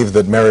believe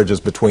that marriage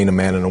is between a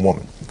man and a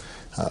woman.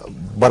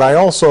 But I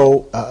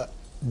also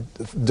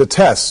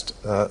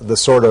detest the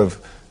sort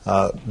of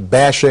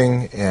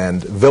bashing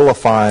and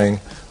vilifying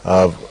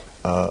of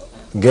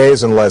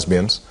gays and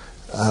lesbians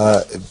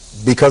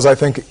because I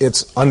think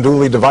it's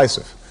unduly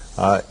divisive.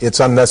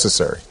 It's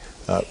unnecessary.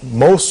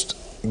 Most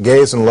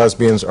gays and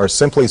lesbians are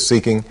simply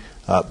seeking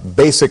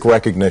basic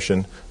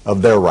recognition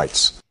of their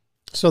rights.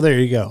 So there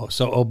you go.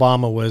 So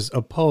Obama was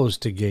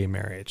opposed to gay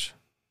marriage.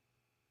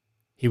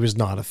 He was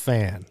not a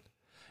fan.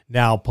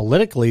 Now,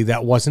 politically,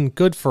 that wasn't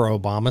good for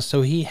Obama,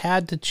 so he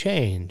had to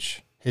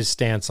change his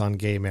stance on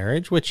gay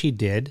marriage, which he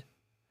did.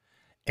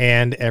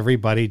 And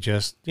everybody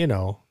just,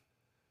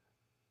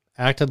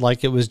 acted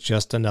like it was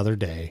just another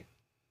day.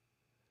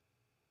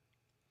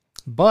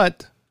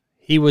 But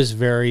he was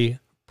very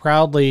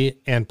proudly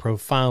and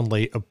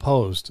profoundly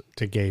opposed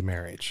to gay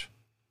marriage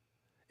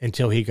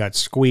until he got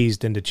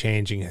squeezed into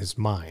changing his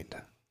mind.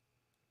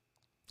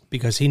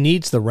 Because he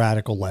needs the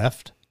radical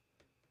left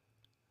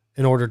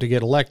in order to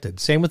get elected.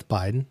 Same with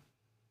Biden.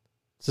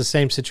 It's the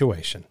same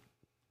situation.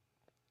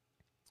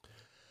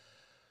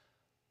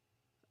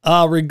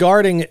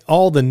 Regarding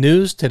all the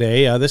news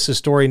today, this is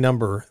story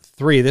number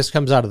 3. This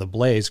comes out of The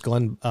Blaze,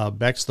 Glenn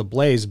Beck's The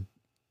Blaze.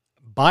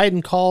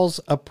 Biden calls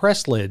a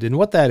press lid. And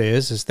what that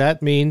is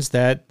that means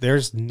that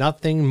there's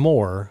nothing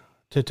more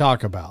to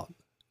talk about.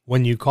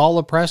 When you call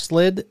a press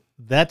lid,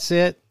 that's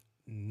it.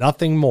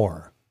 Nothing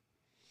more.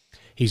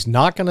 He's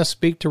not going to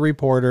speak to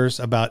reporters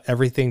about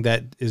everything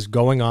that is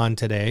going on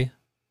today.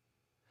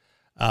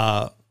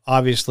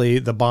 Obviously,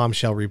 the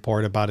bombshell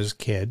report about his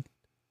kid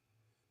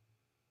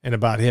and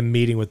about him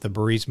meeting with the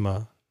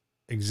Burisma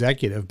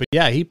executive. But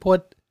yeah, he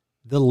put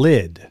a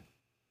lid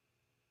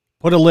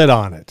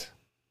on it.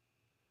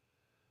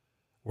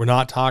 We're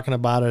not talking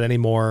about it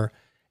anymore.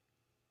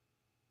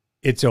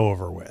 It's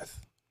over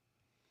with.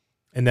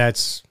 And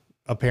that's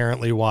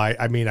apparently why,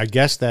 I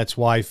guess that's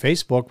why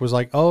Facebook was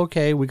like, oh,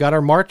 okay, we got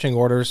our marching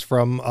orders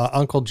from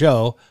Uncle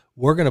Joe.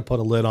 We're going to put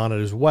a lid on it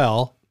as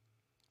well.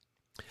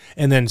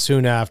 And then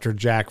soon after,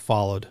 Jack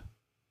followed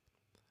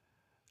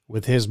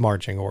with his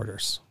marching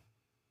orders.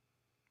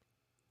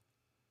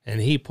 And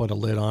he put a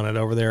lid on it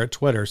over there at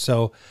Twitter.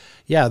 So,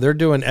 yeah, they're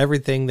doing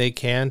everything they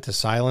can to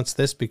silence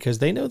this because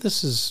they know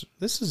this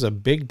is a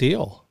big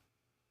deal.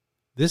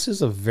 This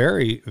is a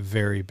very,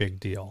 very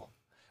big deal.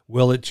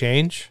 Will it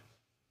change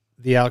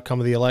the outcome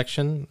of the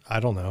election?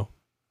 I don't know.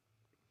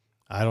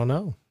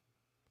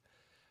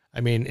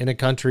 In a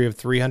country of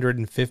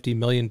 350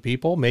 million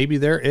people, maybe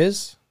there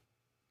is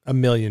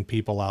 1 million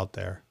people out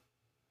there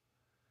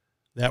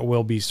that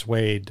will be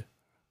swayed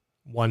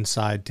one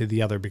side to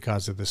the other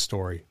because of this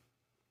story.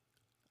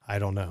 I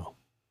don't know.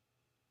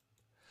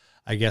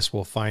 I guess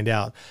we'll find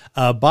out.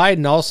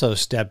 Biden also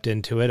stepped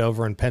into it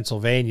over in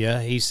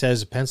Pennsylvania. He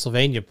says a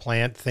Pennsylvania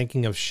plant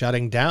thinking of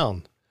shutting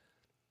down.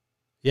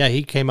 Yeah,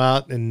 he came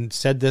out and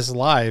said this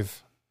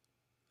live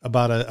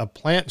about a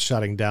plant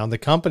shutting down. The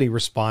company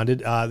responded.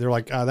 They're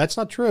like, that's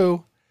not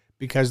true,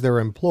 because their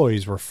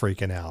employees were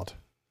freaking out.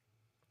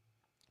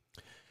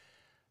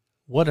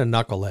 What a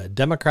knucklehead.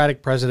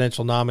 Democratic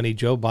presidential nominee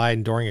Joe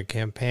Biden, during a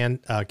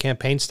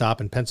campaign stop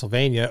in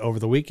Pennsylvania over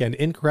the weekend,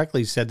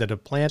 incorrectly said that a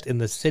plant in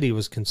the city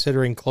was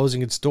considering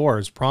closing its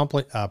doors,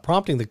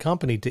 prompting the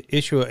company to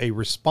issue a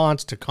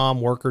response to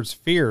calm workers'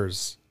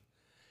 fears.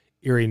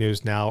 Erie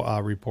News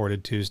Now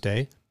reported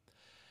Tuesday.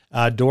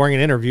 During an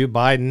interview,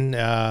 Biden,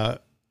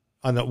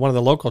 on one of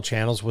the local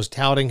channels, was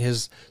touting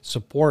his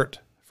support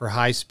for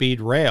high-speed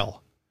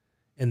rail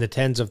and the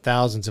tens of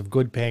thousands of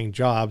good-paying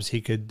jobs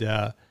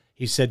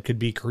he said could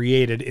be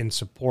created in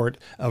support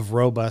of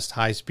robust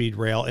high-speed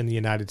rail in the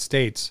United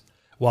States.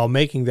 While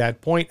making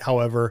that point,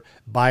 however,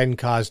 Biden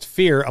caused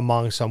fear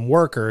among some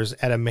workers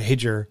at a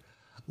major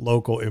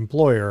local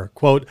employer.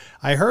 Quote,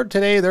 "I heard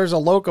today there's a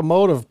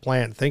locomotive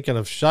plant thinking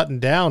of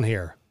shutting down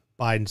here,"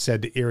 Biden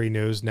said to Erie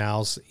News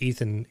Now's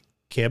Ethan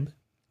Kibbe,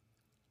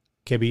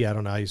 I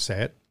don't know how you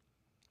say it.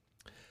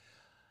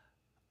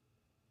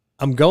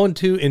 "I'm going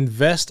to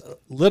invest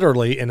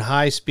literally in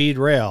high-speed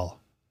rail.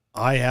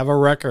 I have a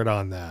record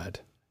on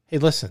that." Hey,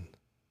 listen,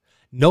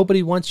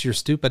 nobody wants your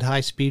stupid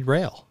high-speed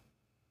rail.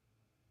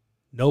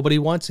 Nobody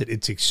wants it.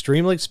 It's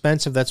extremely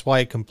expensive. That's why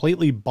it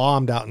completely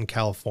bombed out in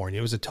California.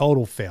 It was a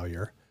total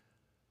failure.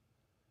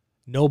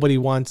 Nobody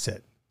wants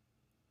it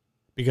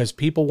because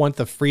people want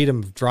the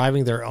freedom of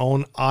driving their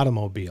own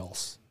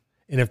automobiles.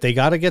 And if they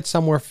got to get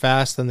somewhere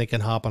fast, then they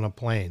can hop on a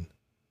plane.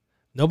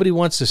 Nobody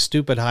wants a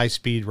stupid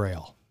high-speed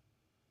rail.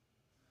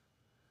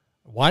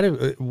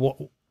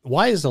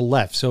 Why is the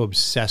left so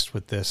obsessed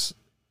with this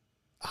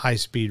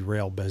high-speed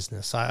rail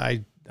business?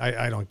 I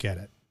don't get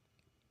it.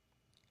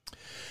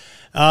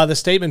 The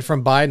statement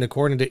from Biden,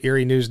 according to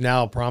Erie News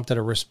Now, prompted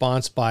a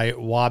response by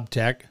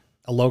Wabtec,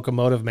 a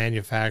locomotive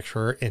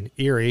manufacturer in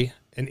Erie.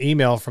 An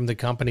email from the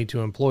company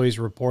to employees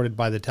reported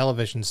by the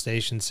television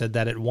station said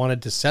that it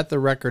wanted to set the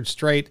record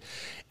straight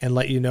and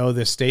let you know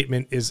this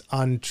statement is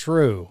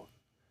untrue.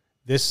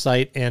 This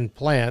site and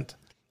plant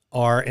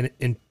are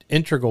an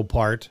integral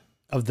part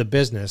of the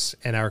business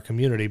and our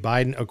community.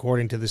 Biden,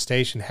 according to the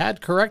station, had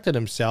corrected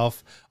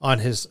himself on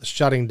his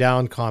shutting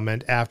down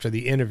comment after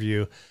the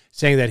interview,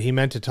 saying that he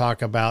meant to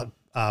talk about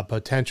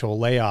potential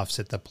layoffs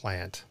at the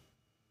plant.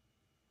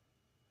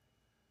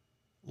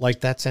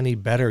 Like that's any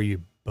better,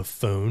 you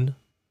buffoon.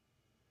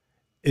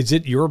 Is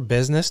it your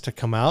business to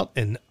come out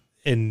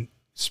and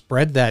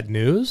spread that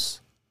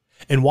news?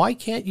 And why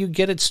can't you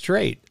get it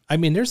straight? I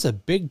mean, there's a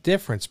big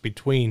difference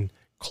between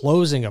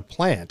closing a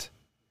plant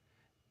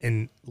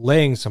and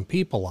laying some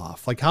people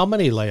off. Like, how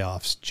many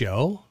layoffs,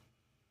 Joe?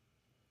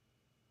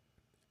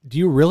 Do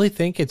you really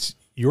think it's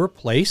your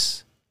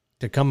place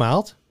to come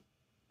out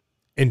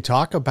and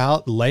talk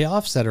about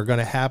layoffs that are going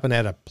to happen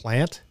at a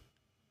plant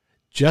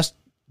just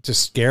to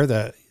scare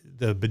the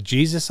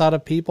bejesus out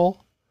of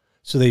people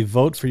so they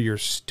vote for your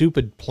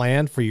stupid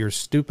plan for your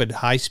stupid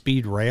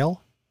high-speed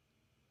rail?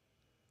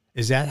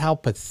 Is that how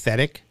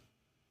pathetic?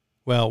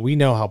 Well, we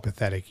know how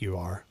pathetic you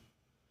are.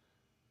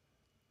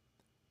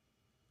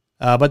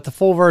 But the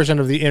full version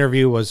of the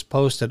interview was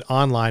posted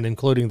online,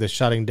 including the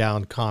shutting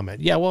down comment.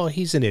 Yeah, well,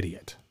 he's an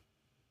idiot.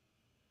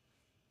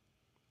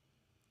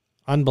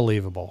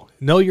 Unbelievable.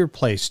 Know your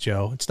place,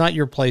 Joe. It's not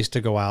your place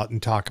to go out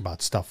and talk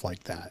about stuff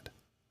like that.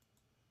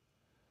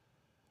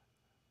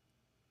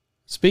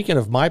 Speaking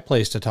of my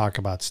place to talk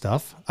about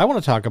stuff, I want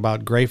to talk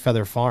about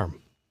Greyfeather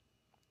Farm.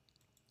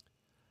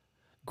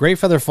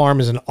 Greyfeather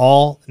Farm is an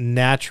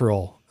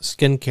all-natural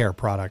skincare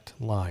product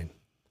line.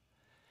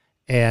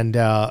 And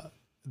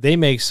they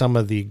make some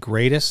of the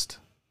greatest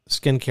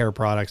skincare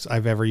products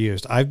I've ever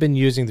used. I've been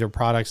using their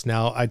products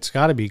now. It's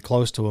got to be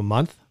close to a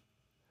month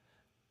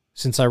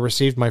since I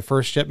received my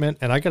first shipment.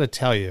 And I got to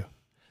tell you,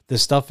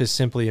 this stuff is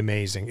simply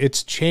amazing.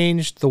 It's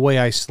changed the way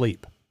I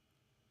sleep.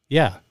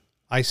 Yeah,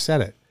 I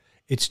said it.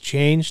 It's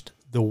changed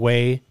the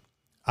way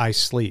I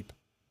sleep.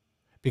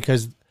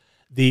 Because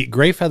the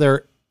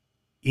Greyfeather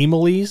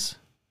Emily's,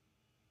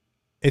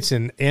 it's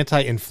an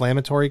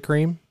anti-inflammatory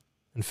cream.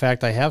 In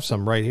fact, I have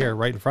some right here,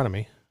 right in front of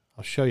me.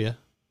 I'll show you.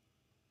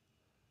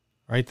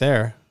 Right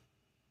there.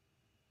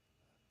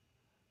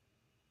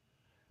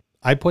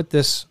 I put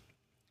this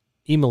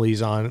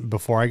Emily's on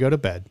before I go to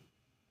bed.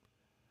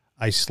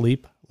 I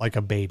sleep like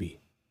a baby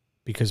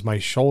because my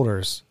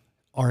shoulders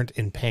aren't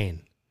in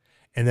pain.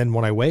 And then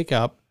when I wake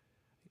up,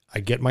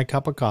 I get my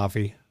cup of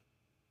coffee.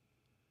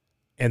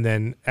 And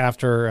then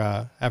after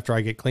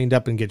I get cleaned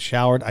up and get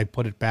showered, I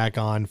put it back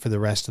on for the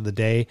rest of the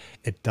day.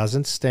 It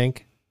doesn't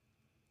stink.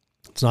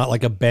 It's not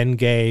like a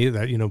Bengay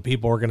that,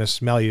 people are going to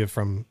smell you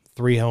from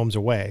 3 homes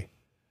away.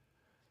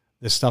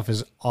 This stuff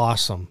is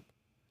awesome.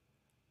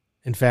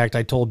 In fact,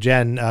 I told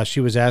Jen,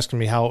 she was asking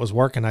me how it was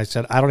working. I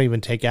said, I don't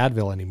even take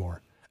Advil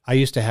anymore. I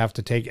used to have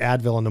to take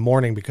Advil in the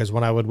morning because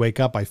when I would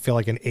wake up, I feel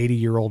like an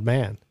 80-year-old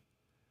man.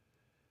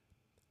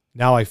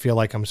 Now I feel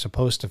like I'm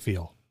supposed to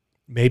feel,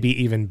 maybe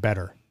even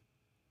better.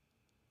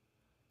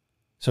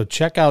 So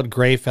check out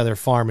Greyfeather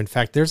Farm. In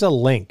fact, there's a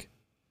link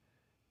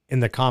in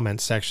the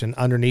comments section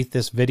underneath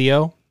this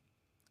video.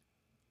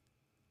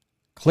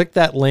 Click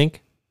that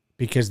link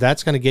because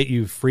that's going to get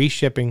you free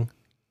shipping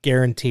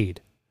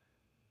guaranteed.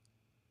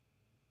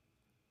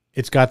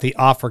 It's got the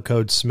offer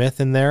code Smith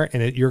in there,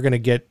 and you're going to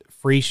get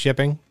free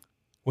shipping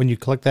when you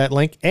click that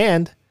link.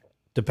 And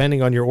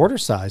depending on your order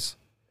size,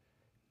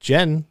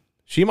 Jen,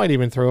 she might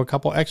even throw a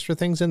couple extra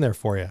things in there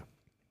for you.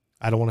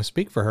 I don't want to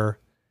speak for her,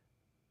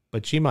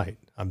 but she might.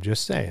 I'm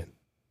just saying.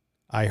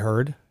 I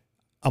heard.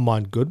 I'm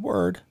on good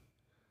word.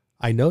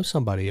 I know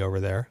somebody over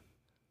there.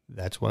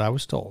 That's what I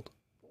was told.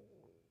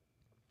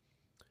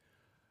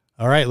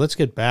 All right, let's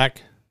get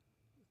back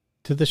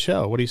to the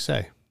show. What do you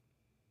say?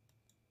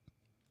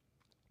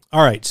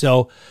 All right,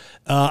 so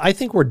I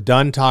think we're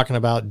done talking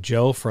about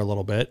Joe for a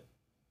little bit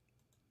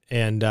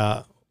and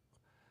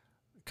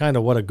kind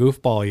of what a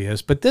goofball he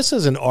is. But this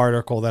is an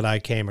article that I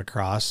came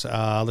across.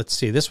 Let's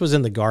see. This was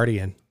in The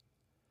Guardian.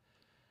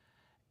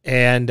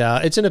 And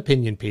it's an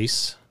opinion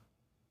piece.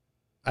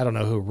 I don't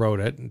know who wrote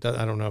it.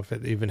 I don't know if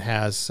it even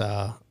has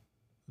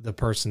the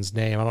person's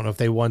name. I don't know if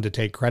they wanted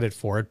to take credit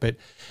for it. But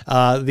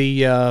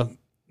the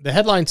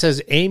headline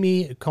says,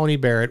 Amy Coney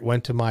Barrett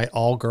went to my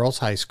all-girls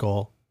high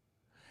school.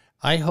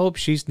 I hope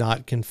she's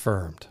not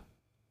confirmed.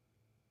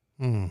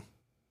 Amy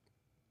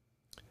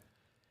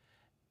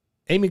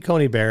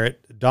Coney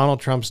Barrett,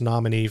 Donald Trump's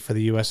nominee for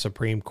the U.S.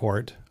 Supreme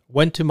Court,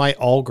 went to my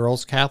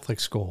all-girls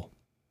Catholic school.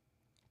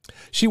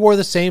 She wore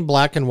the same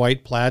black and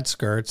white plaid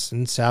skirts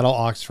and saddle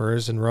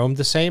oxfors and roamed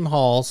the same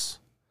halls,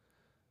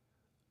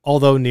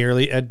 although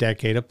nearly a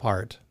decade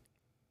apart.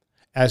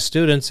 As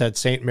students at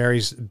St.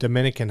 Mary's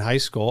Dominican High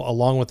School,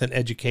 along with an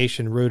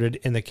education rooted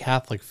in the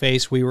Catholic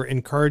faith, we were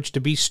encouraged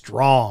to be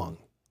strong,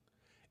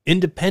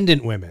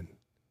 independent women,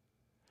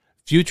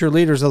 future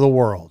leaders of the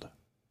world.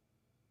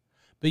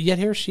 But yet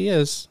here she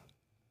is,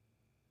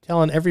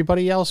 telling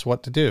everybody else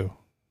what to do.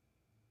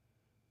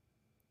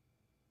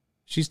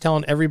 She's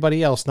telling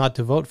everybody else not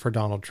to vote for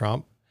Donald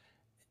Trump.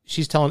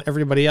 She's telling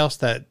everybody else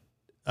that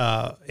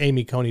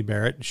Amy Coney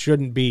Barrett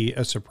shouldn't be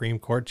a Supreme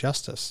Court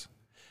justice.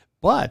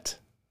 But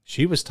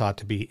she was taught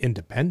to be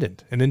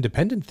independent, an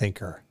independent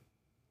thinker.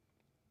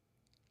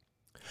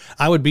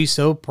 I would be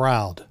so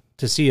proud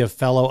to see a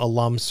fellow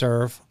alum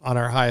serve on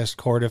our highest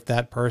court if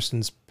that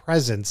person's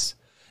presence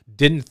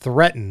didn't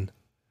threaten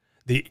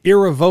to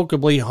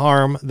irrevocably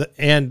harm the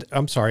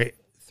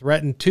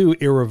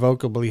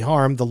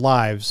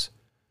lives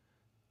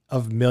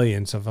of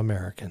millions of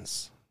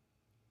Americans.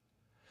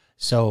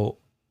 So,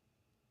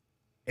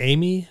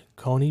 Amy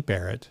Coney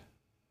Barrett,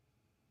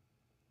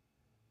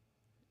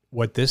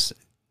 what this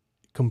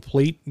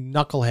complete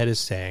knucklehead is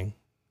saying,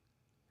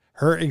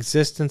 her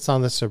existence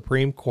on the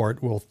Supreme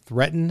Court will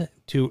threaten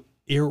to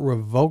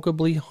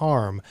irrevocably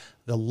harm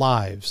the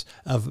lives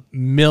of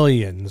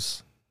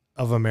millions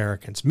of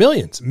Americans.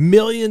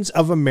 Millions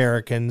of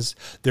Americans,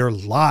 their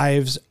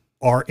lives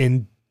are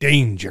in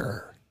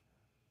danger.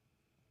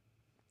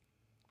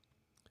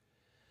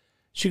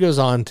 She goes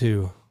on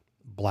to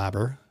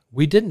blabber.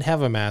 We didn't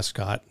have a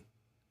mascot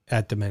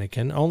at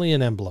Dominican, only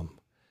an emblem.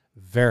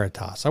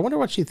 Veritas. I wonder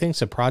what she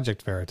thinks of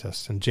Project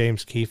Veritas and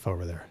James Keefe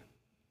over there.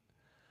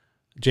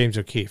 James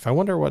O'Keefe. I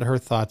wonder what her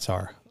thoughts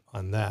are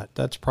on that.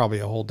 That's probably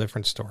a whole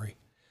different story.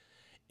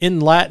 In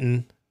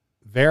Latin,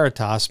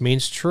 veritas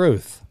means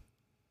truth.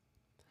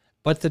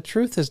 But the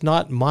truth is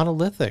not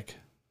monolithic.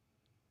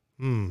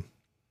 It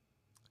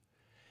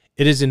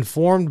is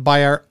informed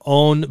by our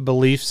own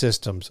belief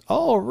systems.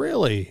 Oh,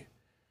 really?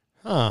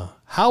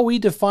 How we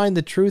define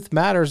the truth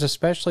matters,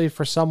 especially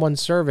for someone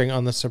serving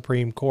on the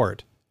Supreme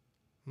Court.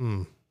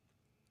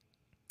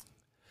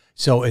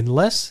 So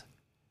unless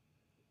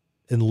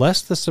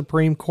the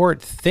Supreme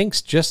Court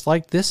thinks just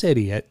like this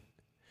idiot,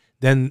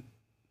 then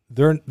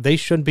they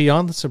shouldn't be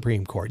on the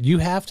Supreme Court. You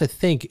have to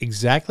think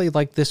exactly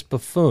like this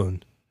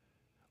buffoon,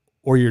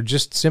 or you're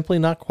just simply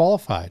not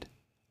qualified.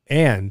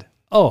 And,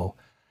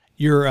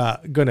 you're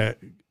going to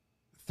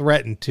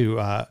threaten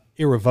to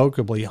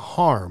irrevocably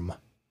harm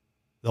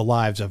the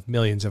lives of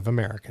millions of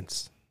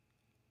Americans.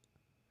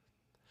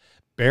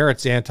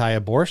 Barrett's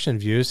anti-abortion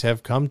views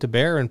have come to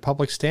bear in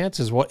public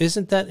stances. Well,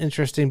 isn't that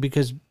interesting?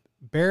 Because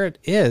Barrett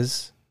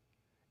is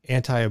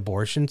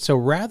anti-abortion. So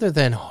rather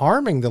than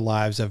harming the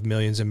lives of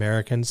millions of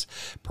Americans,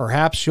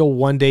 perhaps she'll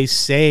one day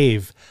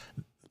save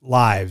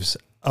lives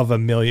of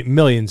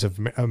millions of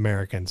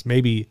Americans.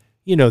 Maybe,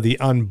 the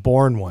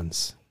unborn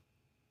ones.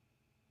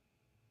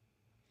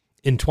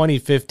 In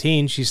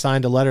 2015, she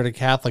signed a letter to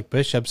Catholic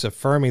bishops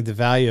affirming the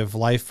value of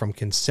life from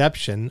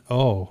conception.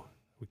 Oh,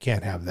 we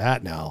can't have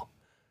that now.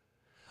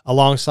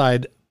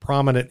 Alongside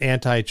prominent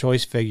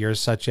anti-choice figures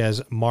such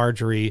as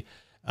Marjorie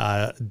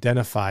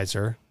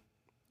Denenfeiser,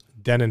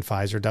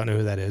 don't know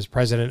who that is,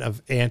 president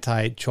of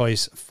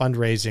anti-choice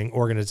fundraising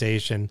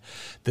organization,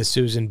 the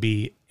Susan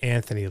B.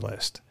 Anthony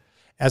List.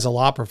 As a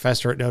law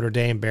professor at Notre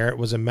Dame, Barrett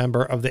was a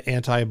member of the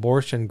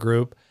anti-abortion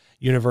group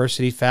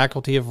University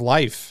Faculty of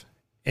Life.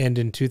 And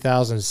in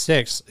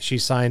 2006, she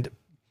signed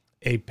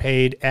a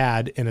paid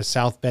ad in a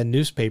South Bend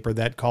newspaper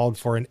that called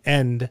for an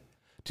end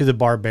to the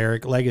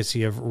barbaric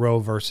legacy of Roe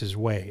versus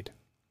Wade.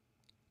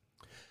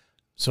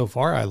 So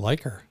far, I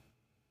like her.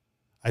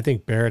 I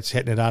think Barrett's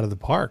hitting it out of the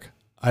park.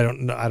 I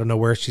don't know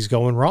where she's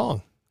going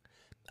wrong,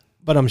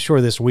 but I'm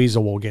sure this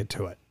weasel will get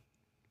to it.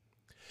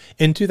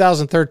 In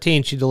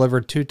 2013, she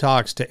delivered 2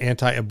 talks to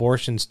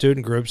anti-abortion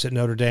student groups at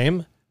Notre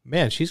Dame.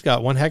 Man, she's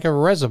got one heck of a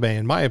resume,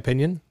 in my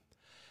opinion.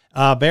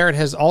 Barrett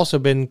has also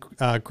been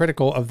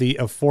critical of the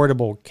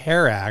Affordable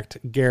Care Act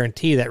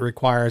guarantee that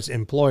requires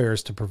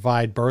employers to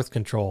provide birth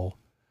control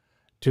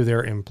to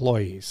their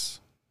employees.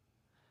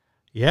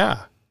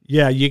 Yeah,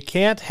 you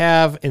can't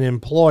have an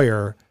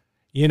employer,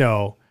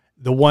 the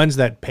ones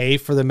that pay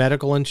for the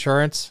medical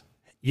insurance,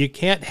 you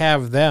can't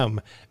have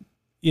them,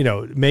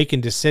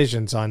 making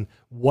decisions on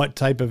what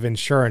type of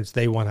insurance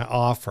they want to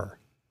offer.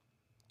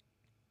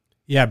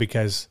 Yeah,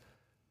 because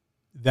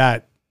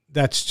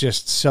that's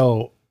just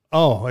so,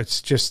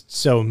 it's just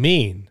so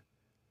mean.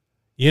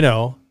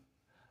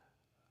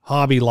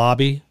 Hobby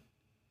Lobby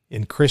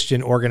and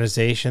Christian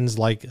organizations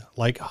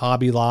like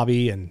Hobby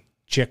Lobby and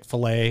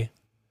Chick-fil-A.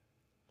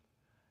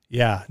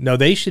 Yeah, no,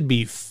 they should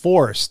be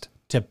forced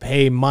to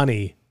pay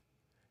money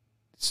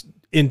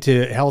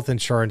into health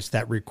insurance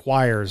that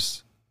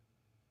requires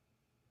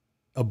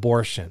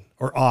abortion,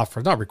 or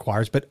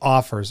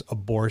offers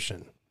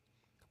abortion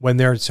when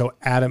they're so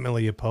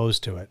adamantly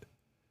opposed to it.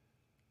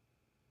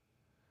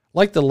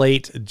 Like the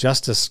late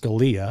Justice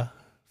Scalia,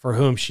 for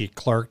whom she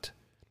clerked,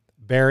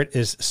 Barrett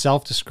is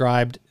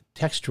self-described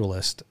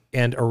textualist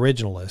and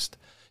originalist.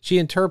 She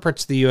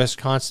interprets the U.S.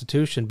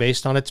 Constitution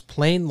based on its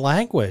plain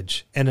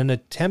language and an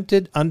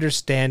attempted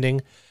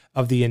understanding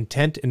of the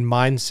intent and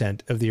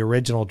mindset of the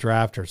original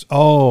drafters.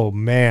 Oh,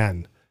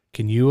 man.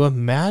 Can you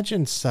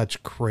imagine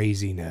such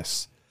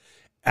craziness?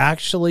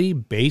 Actually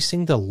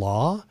basing the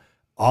law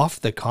off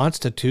the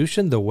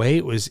Constitution the way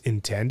it was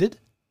intended?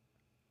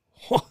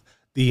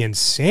 The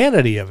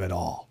insanity of it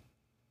all.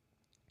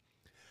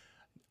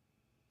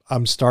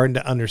 I'm starting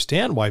to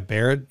understand why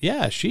Barrett,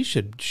 she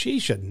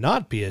should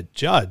not be a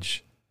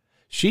judge.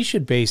 She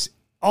should base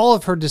all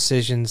of her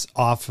decisions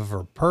off of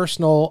her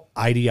personal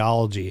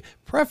ideology,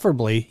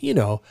 preferably,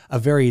 a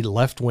very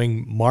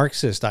left-wing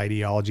Marxist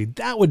ideology.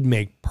 That would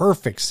make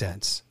perfect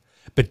sense.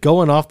 But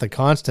going off the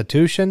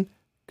Constitution,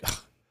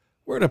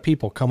 where do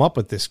people come up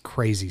with this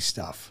crazy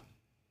stuff?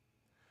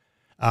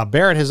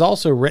 Barrett has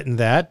also written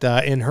that,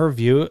 in her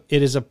view,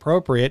 it is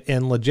appropriate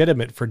and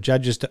legitimate for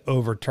judges to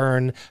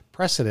overturn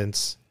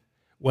precedents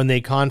when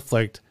they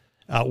conflict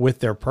with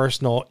their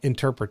personal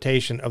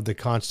interpretation of the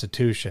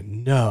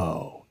Constitution.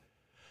 No.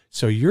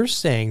 So you're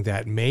saying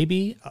that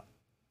maybe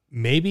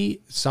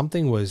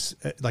something was,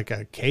 like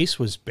a case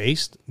was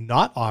based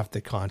not off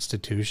the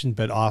Constitution,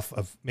 but off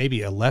of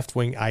maybe a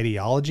left-wing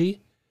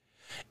ideology?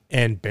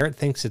 And Barrett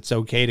thinks it's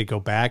okay to go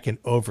back and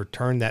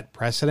overturn that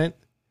precedent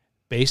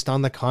based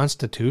on the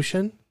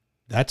Constitution?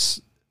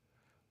 That's,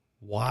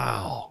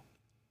 wow.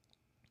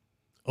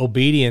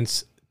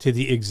 Obedience to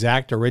the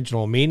exact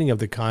original meaning of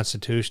the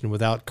Constitution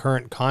without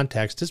current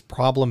context is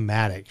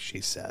problematic,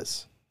 she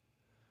says.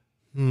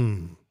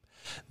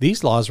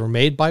 These laws were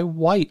made by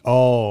white.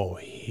 Oh,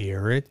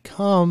 here it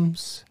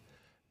comes.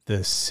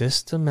 The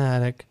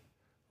systematic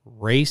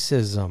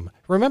racism.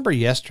 Remember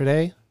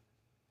yesterday?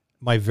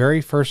 My very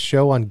first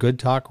show on Good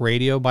Talk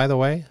Radio, by the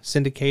way,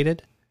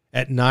 syndicated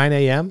at 9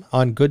 a.m.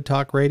 on Good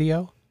Talk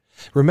Radio.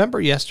 Remember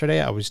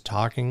yesterday I was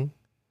talking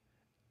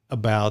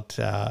about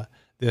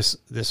this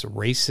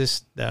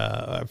racist,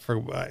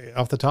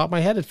 off the top of my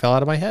head, it fell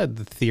out of my head,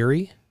 the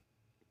theory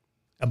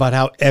about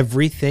how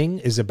everything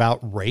is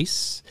about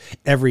race.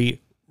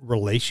 Every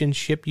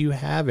relationship you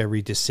have,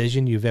 every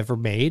decision you've ever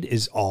made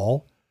is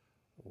all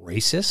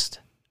racist.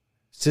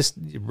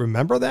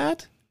 Remember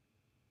that?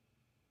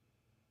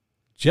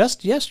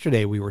 Just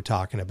yesterday we were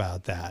talking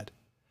about that.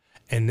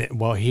 And,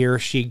 well, here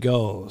she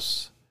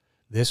goes.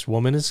 This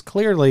woman is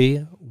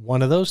clearly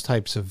one of those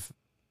types of,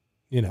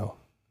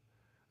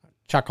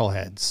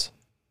 chuckleheads.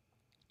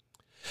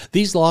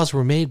 These laws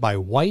were made by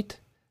white,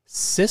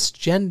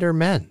 cisgender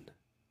men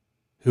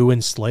who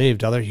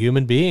enslaved other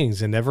human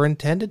beings and never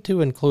intended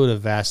to include a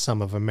vast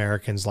sum of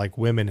Americans like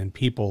women and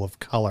people of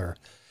color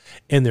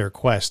in their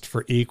quest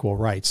for equal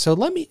rights. So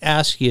let me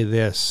ask you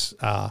this,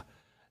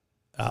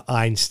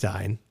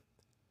 Einstein.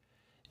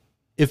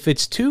 If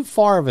it's too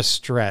far of a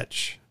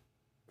stretch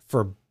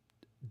for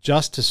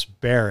Justice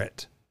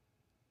Barrett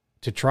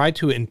to try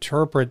to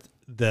interpret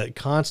the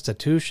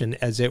Constitution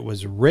as it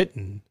was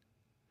written,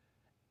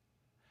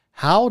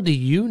 how do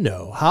you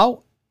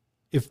know?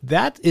 If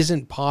that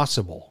isn't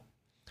possible,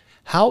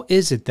 how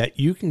is it that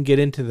you can get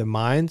into the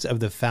minds of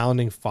the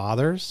founding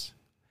fathers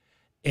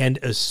and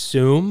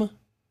assume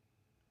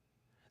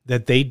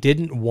that they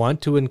didn't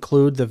want to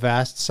include the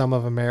vast sum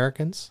of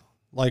Americans,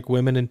 like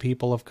women and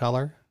people of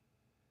color,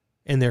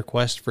 in their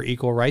quest for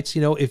equal rights?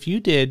 If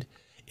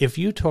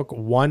you took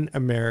one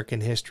American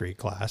history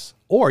class,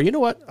 or you know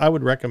what I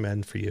would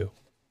recommend for you?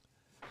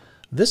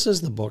 This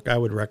is the book I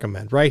would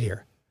recommend right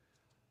here.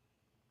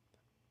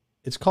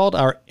 It's called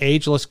Our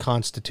Ageless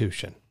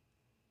Constitution.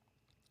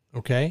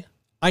 Okay?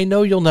 I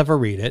know you'll never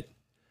read it.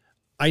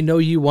 I know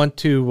you want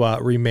to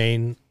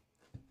remain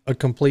a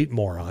complete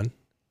moron.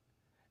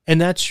 And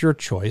that's your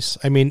choice.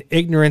 I mean,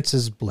 ignorance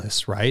is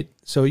bliss, right?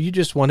 So you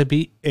just want to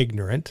be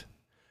ignorant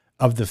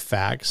of the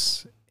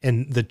facts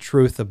and the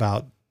truth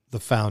about the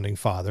founding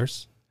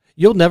fathers.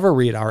 You'll never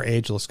read our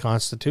ageless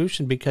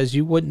Constitution because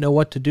you wouldn't know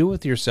what to do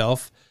with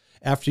yourself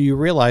after you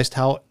realized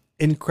how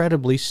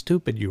incredibly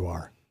stupid you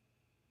are.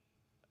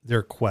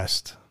 Their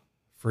quest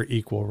for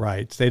equal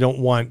rights. They don't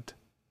want,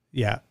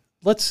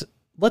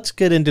 let's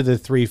get into the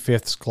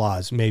 3/5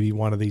 clause maybe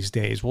one of these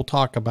days. We'll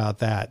talk about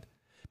that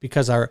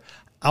because our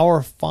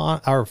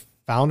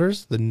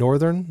founders,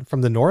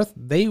 from the North,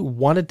 they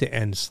wanted to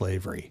end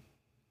slavery,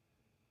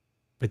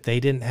 but they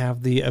didn't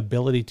have the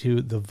ability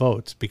the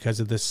votes because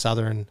of the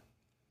Southern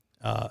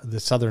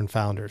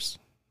founders.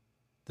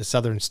 The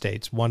Southern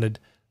states wanted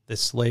the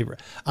slavery.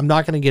 I'm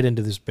not going to get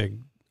into this big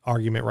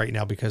argument right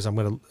now because I'm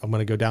going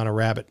to go down a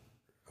rabbit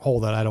hole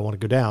that I don't want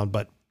to go down,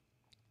 but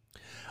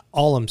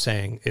all I'm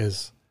saying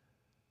is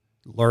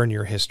learn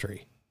your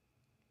history.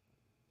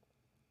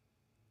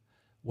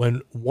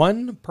 When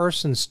one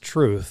person's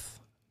truth,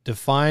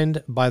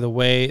 defined by the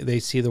way they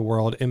see the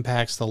world,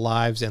 impacts the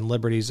lives and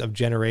liberties of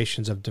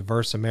generations of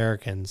diverse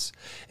Americans,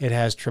 it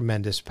has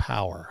tremendous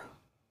power.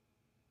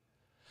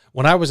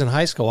 When I was in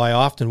high school, I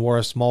often wore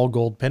a small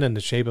gold pin in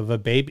the shape of a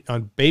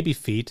baby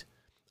feet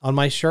on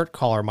my shirt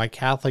collar. My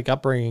Catholic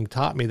upbringing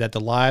taught me that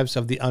the lives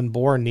of the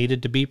unborn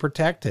needed to be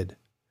protected.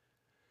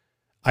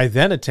 I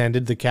then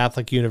attended the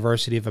Catholic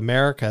University of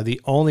America,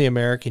 the only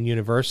American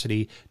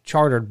university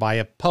chartered by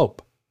a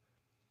pope.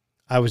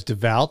 I was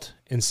devout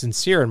and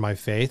sincere in my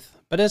faith,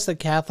 but as the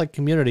Catholic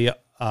community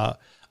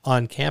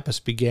on campus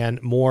became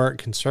more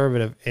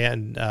conservative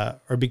and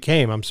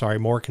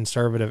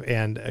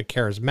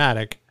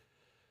charismatic,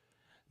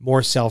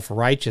 more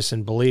self-righteous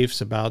in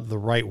beliefs about the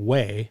right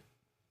way,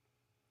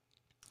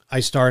 I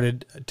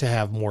started to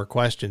have more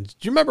questions.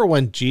 Do you remember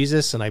when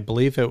Jesus, and I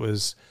believe it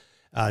was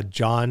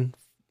John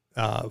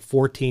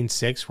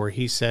 14:6, where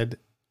he said,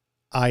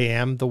 "I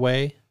am the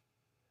way,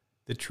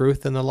 the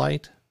truth, and the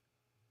light"?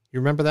 You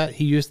remember that?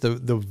 He used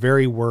the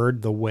very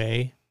word, the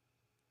way.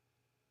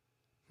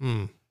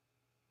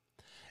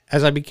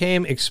 As I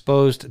became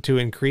exposed to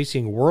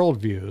increasing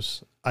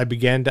worldviews, I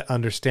began to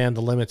understand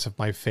the limits of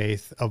my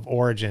faith of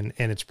origin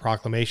and its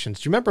proclamations.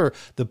 Do you remember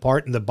the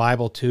part in the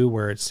Bible, too,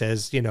 where it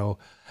says,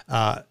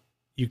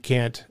 you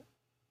can't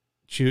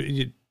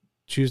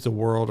choose the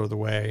world or the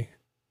way.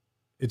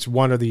 It's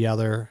one or the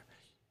other.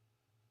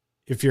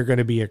 If you're going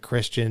to be a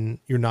Christian,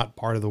 you're not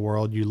part of the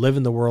world. You live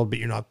in the world, but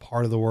you're not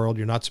part of the world.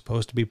 You're not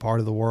supposed to be part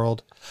of the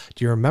world.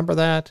 Do you remember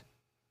that?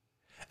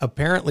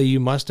 Apparently, you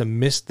must have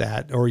missed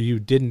that, or you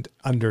didn't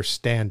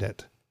understand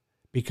it.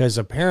 Because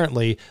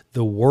apparently,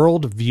 the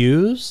world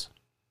views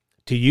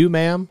to you,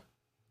 ma'am,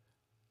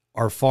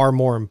 are far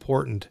more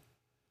important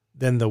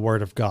than the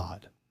Word of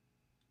God.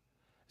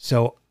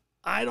 So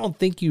I don't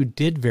think you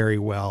did very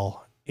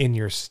well in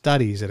your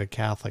studies at a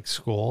Catholic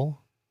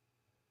school.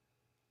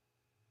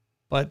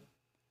 But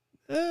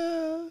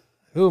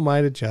who am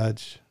I to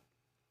judge?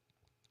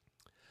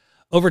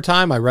 Over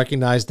time, I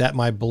recognized that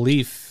my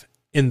belief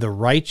in the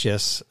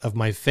righteous of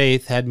my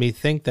faith had me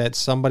think that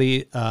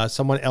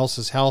someone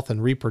else's health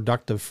and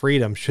reproductive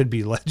freedom should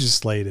be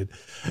legislated.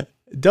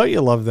 Don't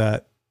you love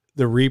that?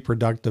 The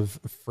reproductive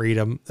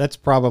freedom. That's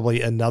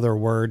probably another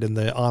word in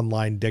the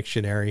online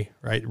dictionary,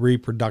 right?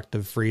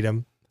 Reproductive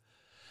freedom.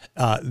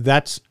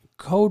 That's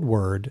code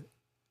word.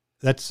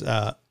 That's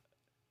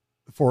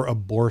for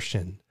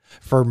abortion,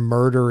 for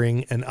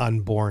murdering an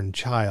unborn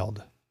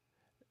child.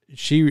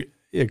 She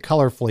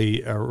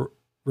colorfully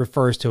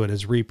refers to it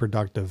as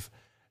reproductive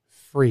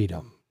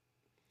freedom.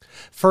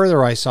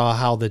 Further, I saw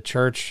how the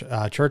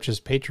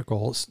church's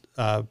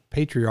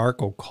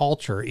patriarchal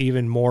culture,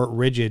 even more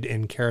rigid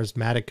in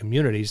charismatic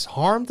communities,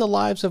 harmed the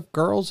lives of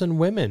girls and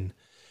women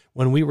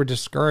when we were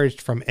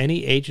discouraged from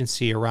any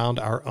agency around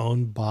our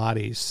own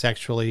bodies,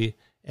 sexuality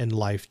and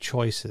life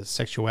choices.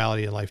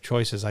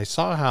 I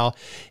saw how,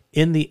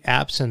 in the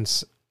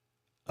absence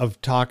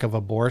of talk of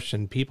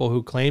abortion, people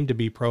who claim to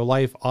be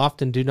pro-life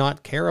often do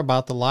not care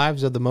about the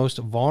lives of the most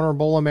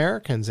vulnerable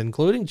Americans,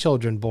 including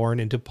children born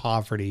into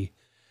poverty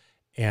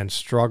and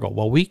struggle.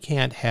 Well, we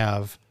can't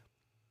have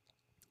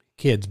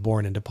kids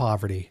born into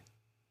poverty,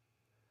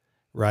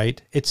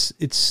 right? It's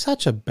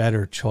such a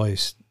better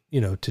choice,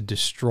 to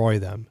destroy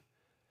them,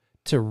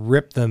 to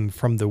rip them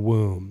from the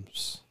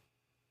wombs.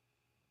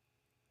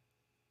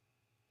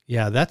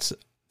 Yeah, that's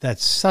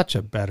such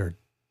a better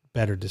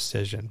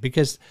decision,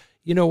 because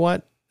you know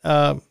what,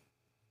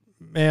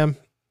 ma'am,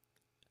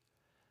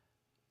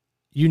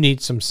 you need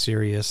some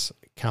serious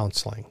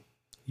counseling.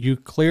 You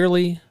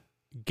clearly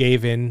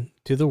gave in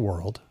to the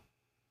world.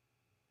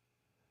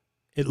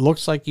 It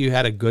looks like you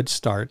had a good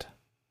start,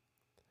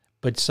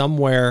 but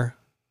somewhere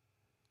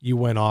you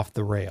went off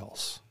the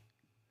rails.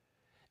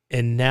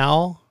 And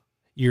now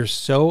you're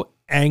so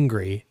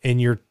angry, and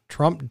your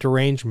Trump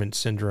derangement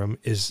syndrome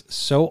is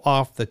so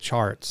off the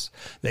charts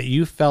that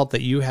you felt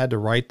that you had to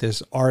write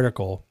this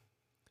article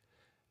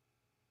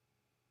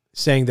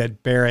saying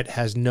that Barrett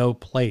has no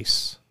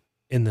place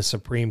in the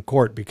Supreme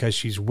Court because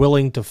she's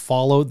willing to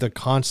follow the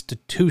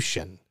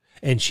Constitution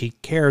and she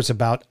cares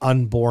about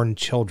unborn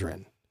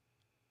children.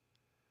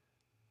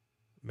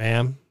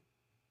 Ma'am,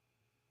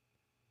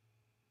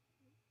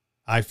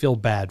 I feel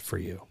bad for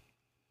you.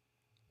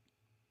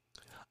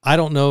 I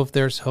don't know if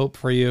there's hope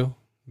for you.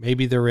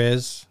 Maybe there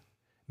is.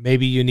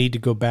 Maybe you need to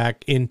go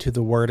back into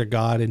the Word of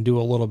God and do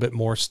a little bit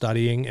more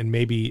studying and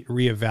maybe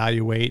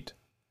reevaluate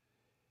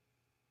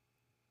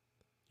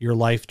your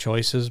life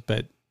choices,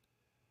 but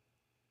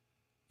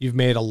you've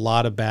made a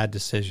lot of bad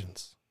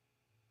decisions.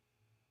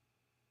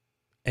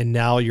 And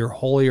now you're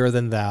holier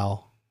than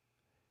thou,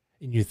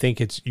 and you think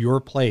it's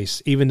your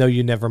place, even though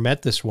you never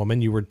met this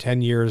woman. You were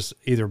 10 years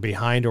either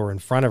behind or in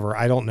front of her.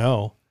 I don't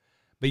know.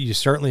 But you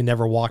certainly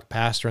never walked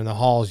past her in the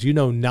halls. You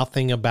know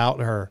nothing about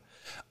her.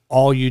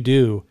 All you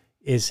do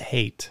is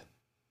hate.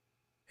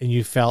 And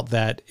you felt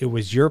that it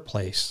was your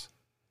place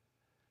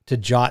to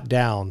jot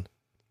down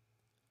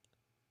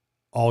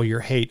all your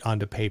hate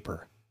onto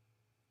paper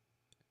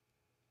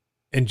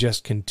and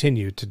just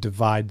continue to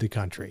divide the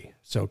country.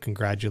 So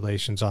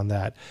congratulations on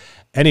that.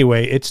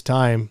 Anyway, it's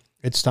time.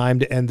 It's time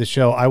to end the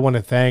show. I want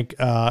to thank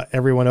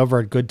everyone over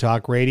at Good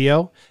Talk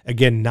Radio.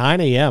 Again, 9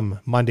 a.m.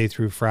 Monday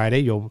through Friday.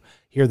 You'll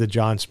hear the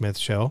John Smith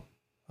Show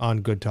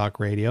on Good Talk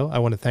Radio. I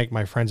want to thank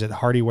my friends at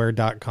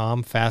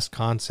hardyware.com,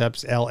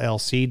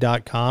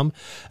 fastconceptsllc.com,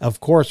 of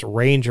course,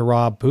 Ranger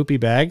Rob Poopy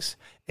Bags,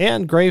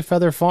 and Gray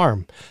Feather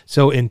Farm.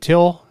 So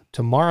until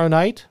tomorrow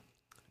night,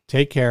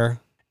 take care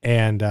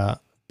and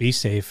be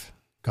safe.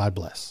 God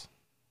bless.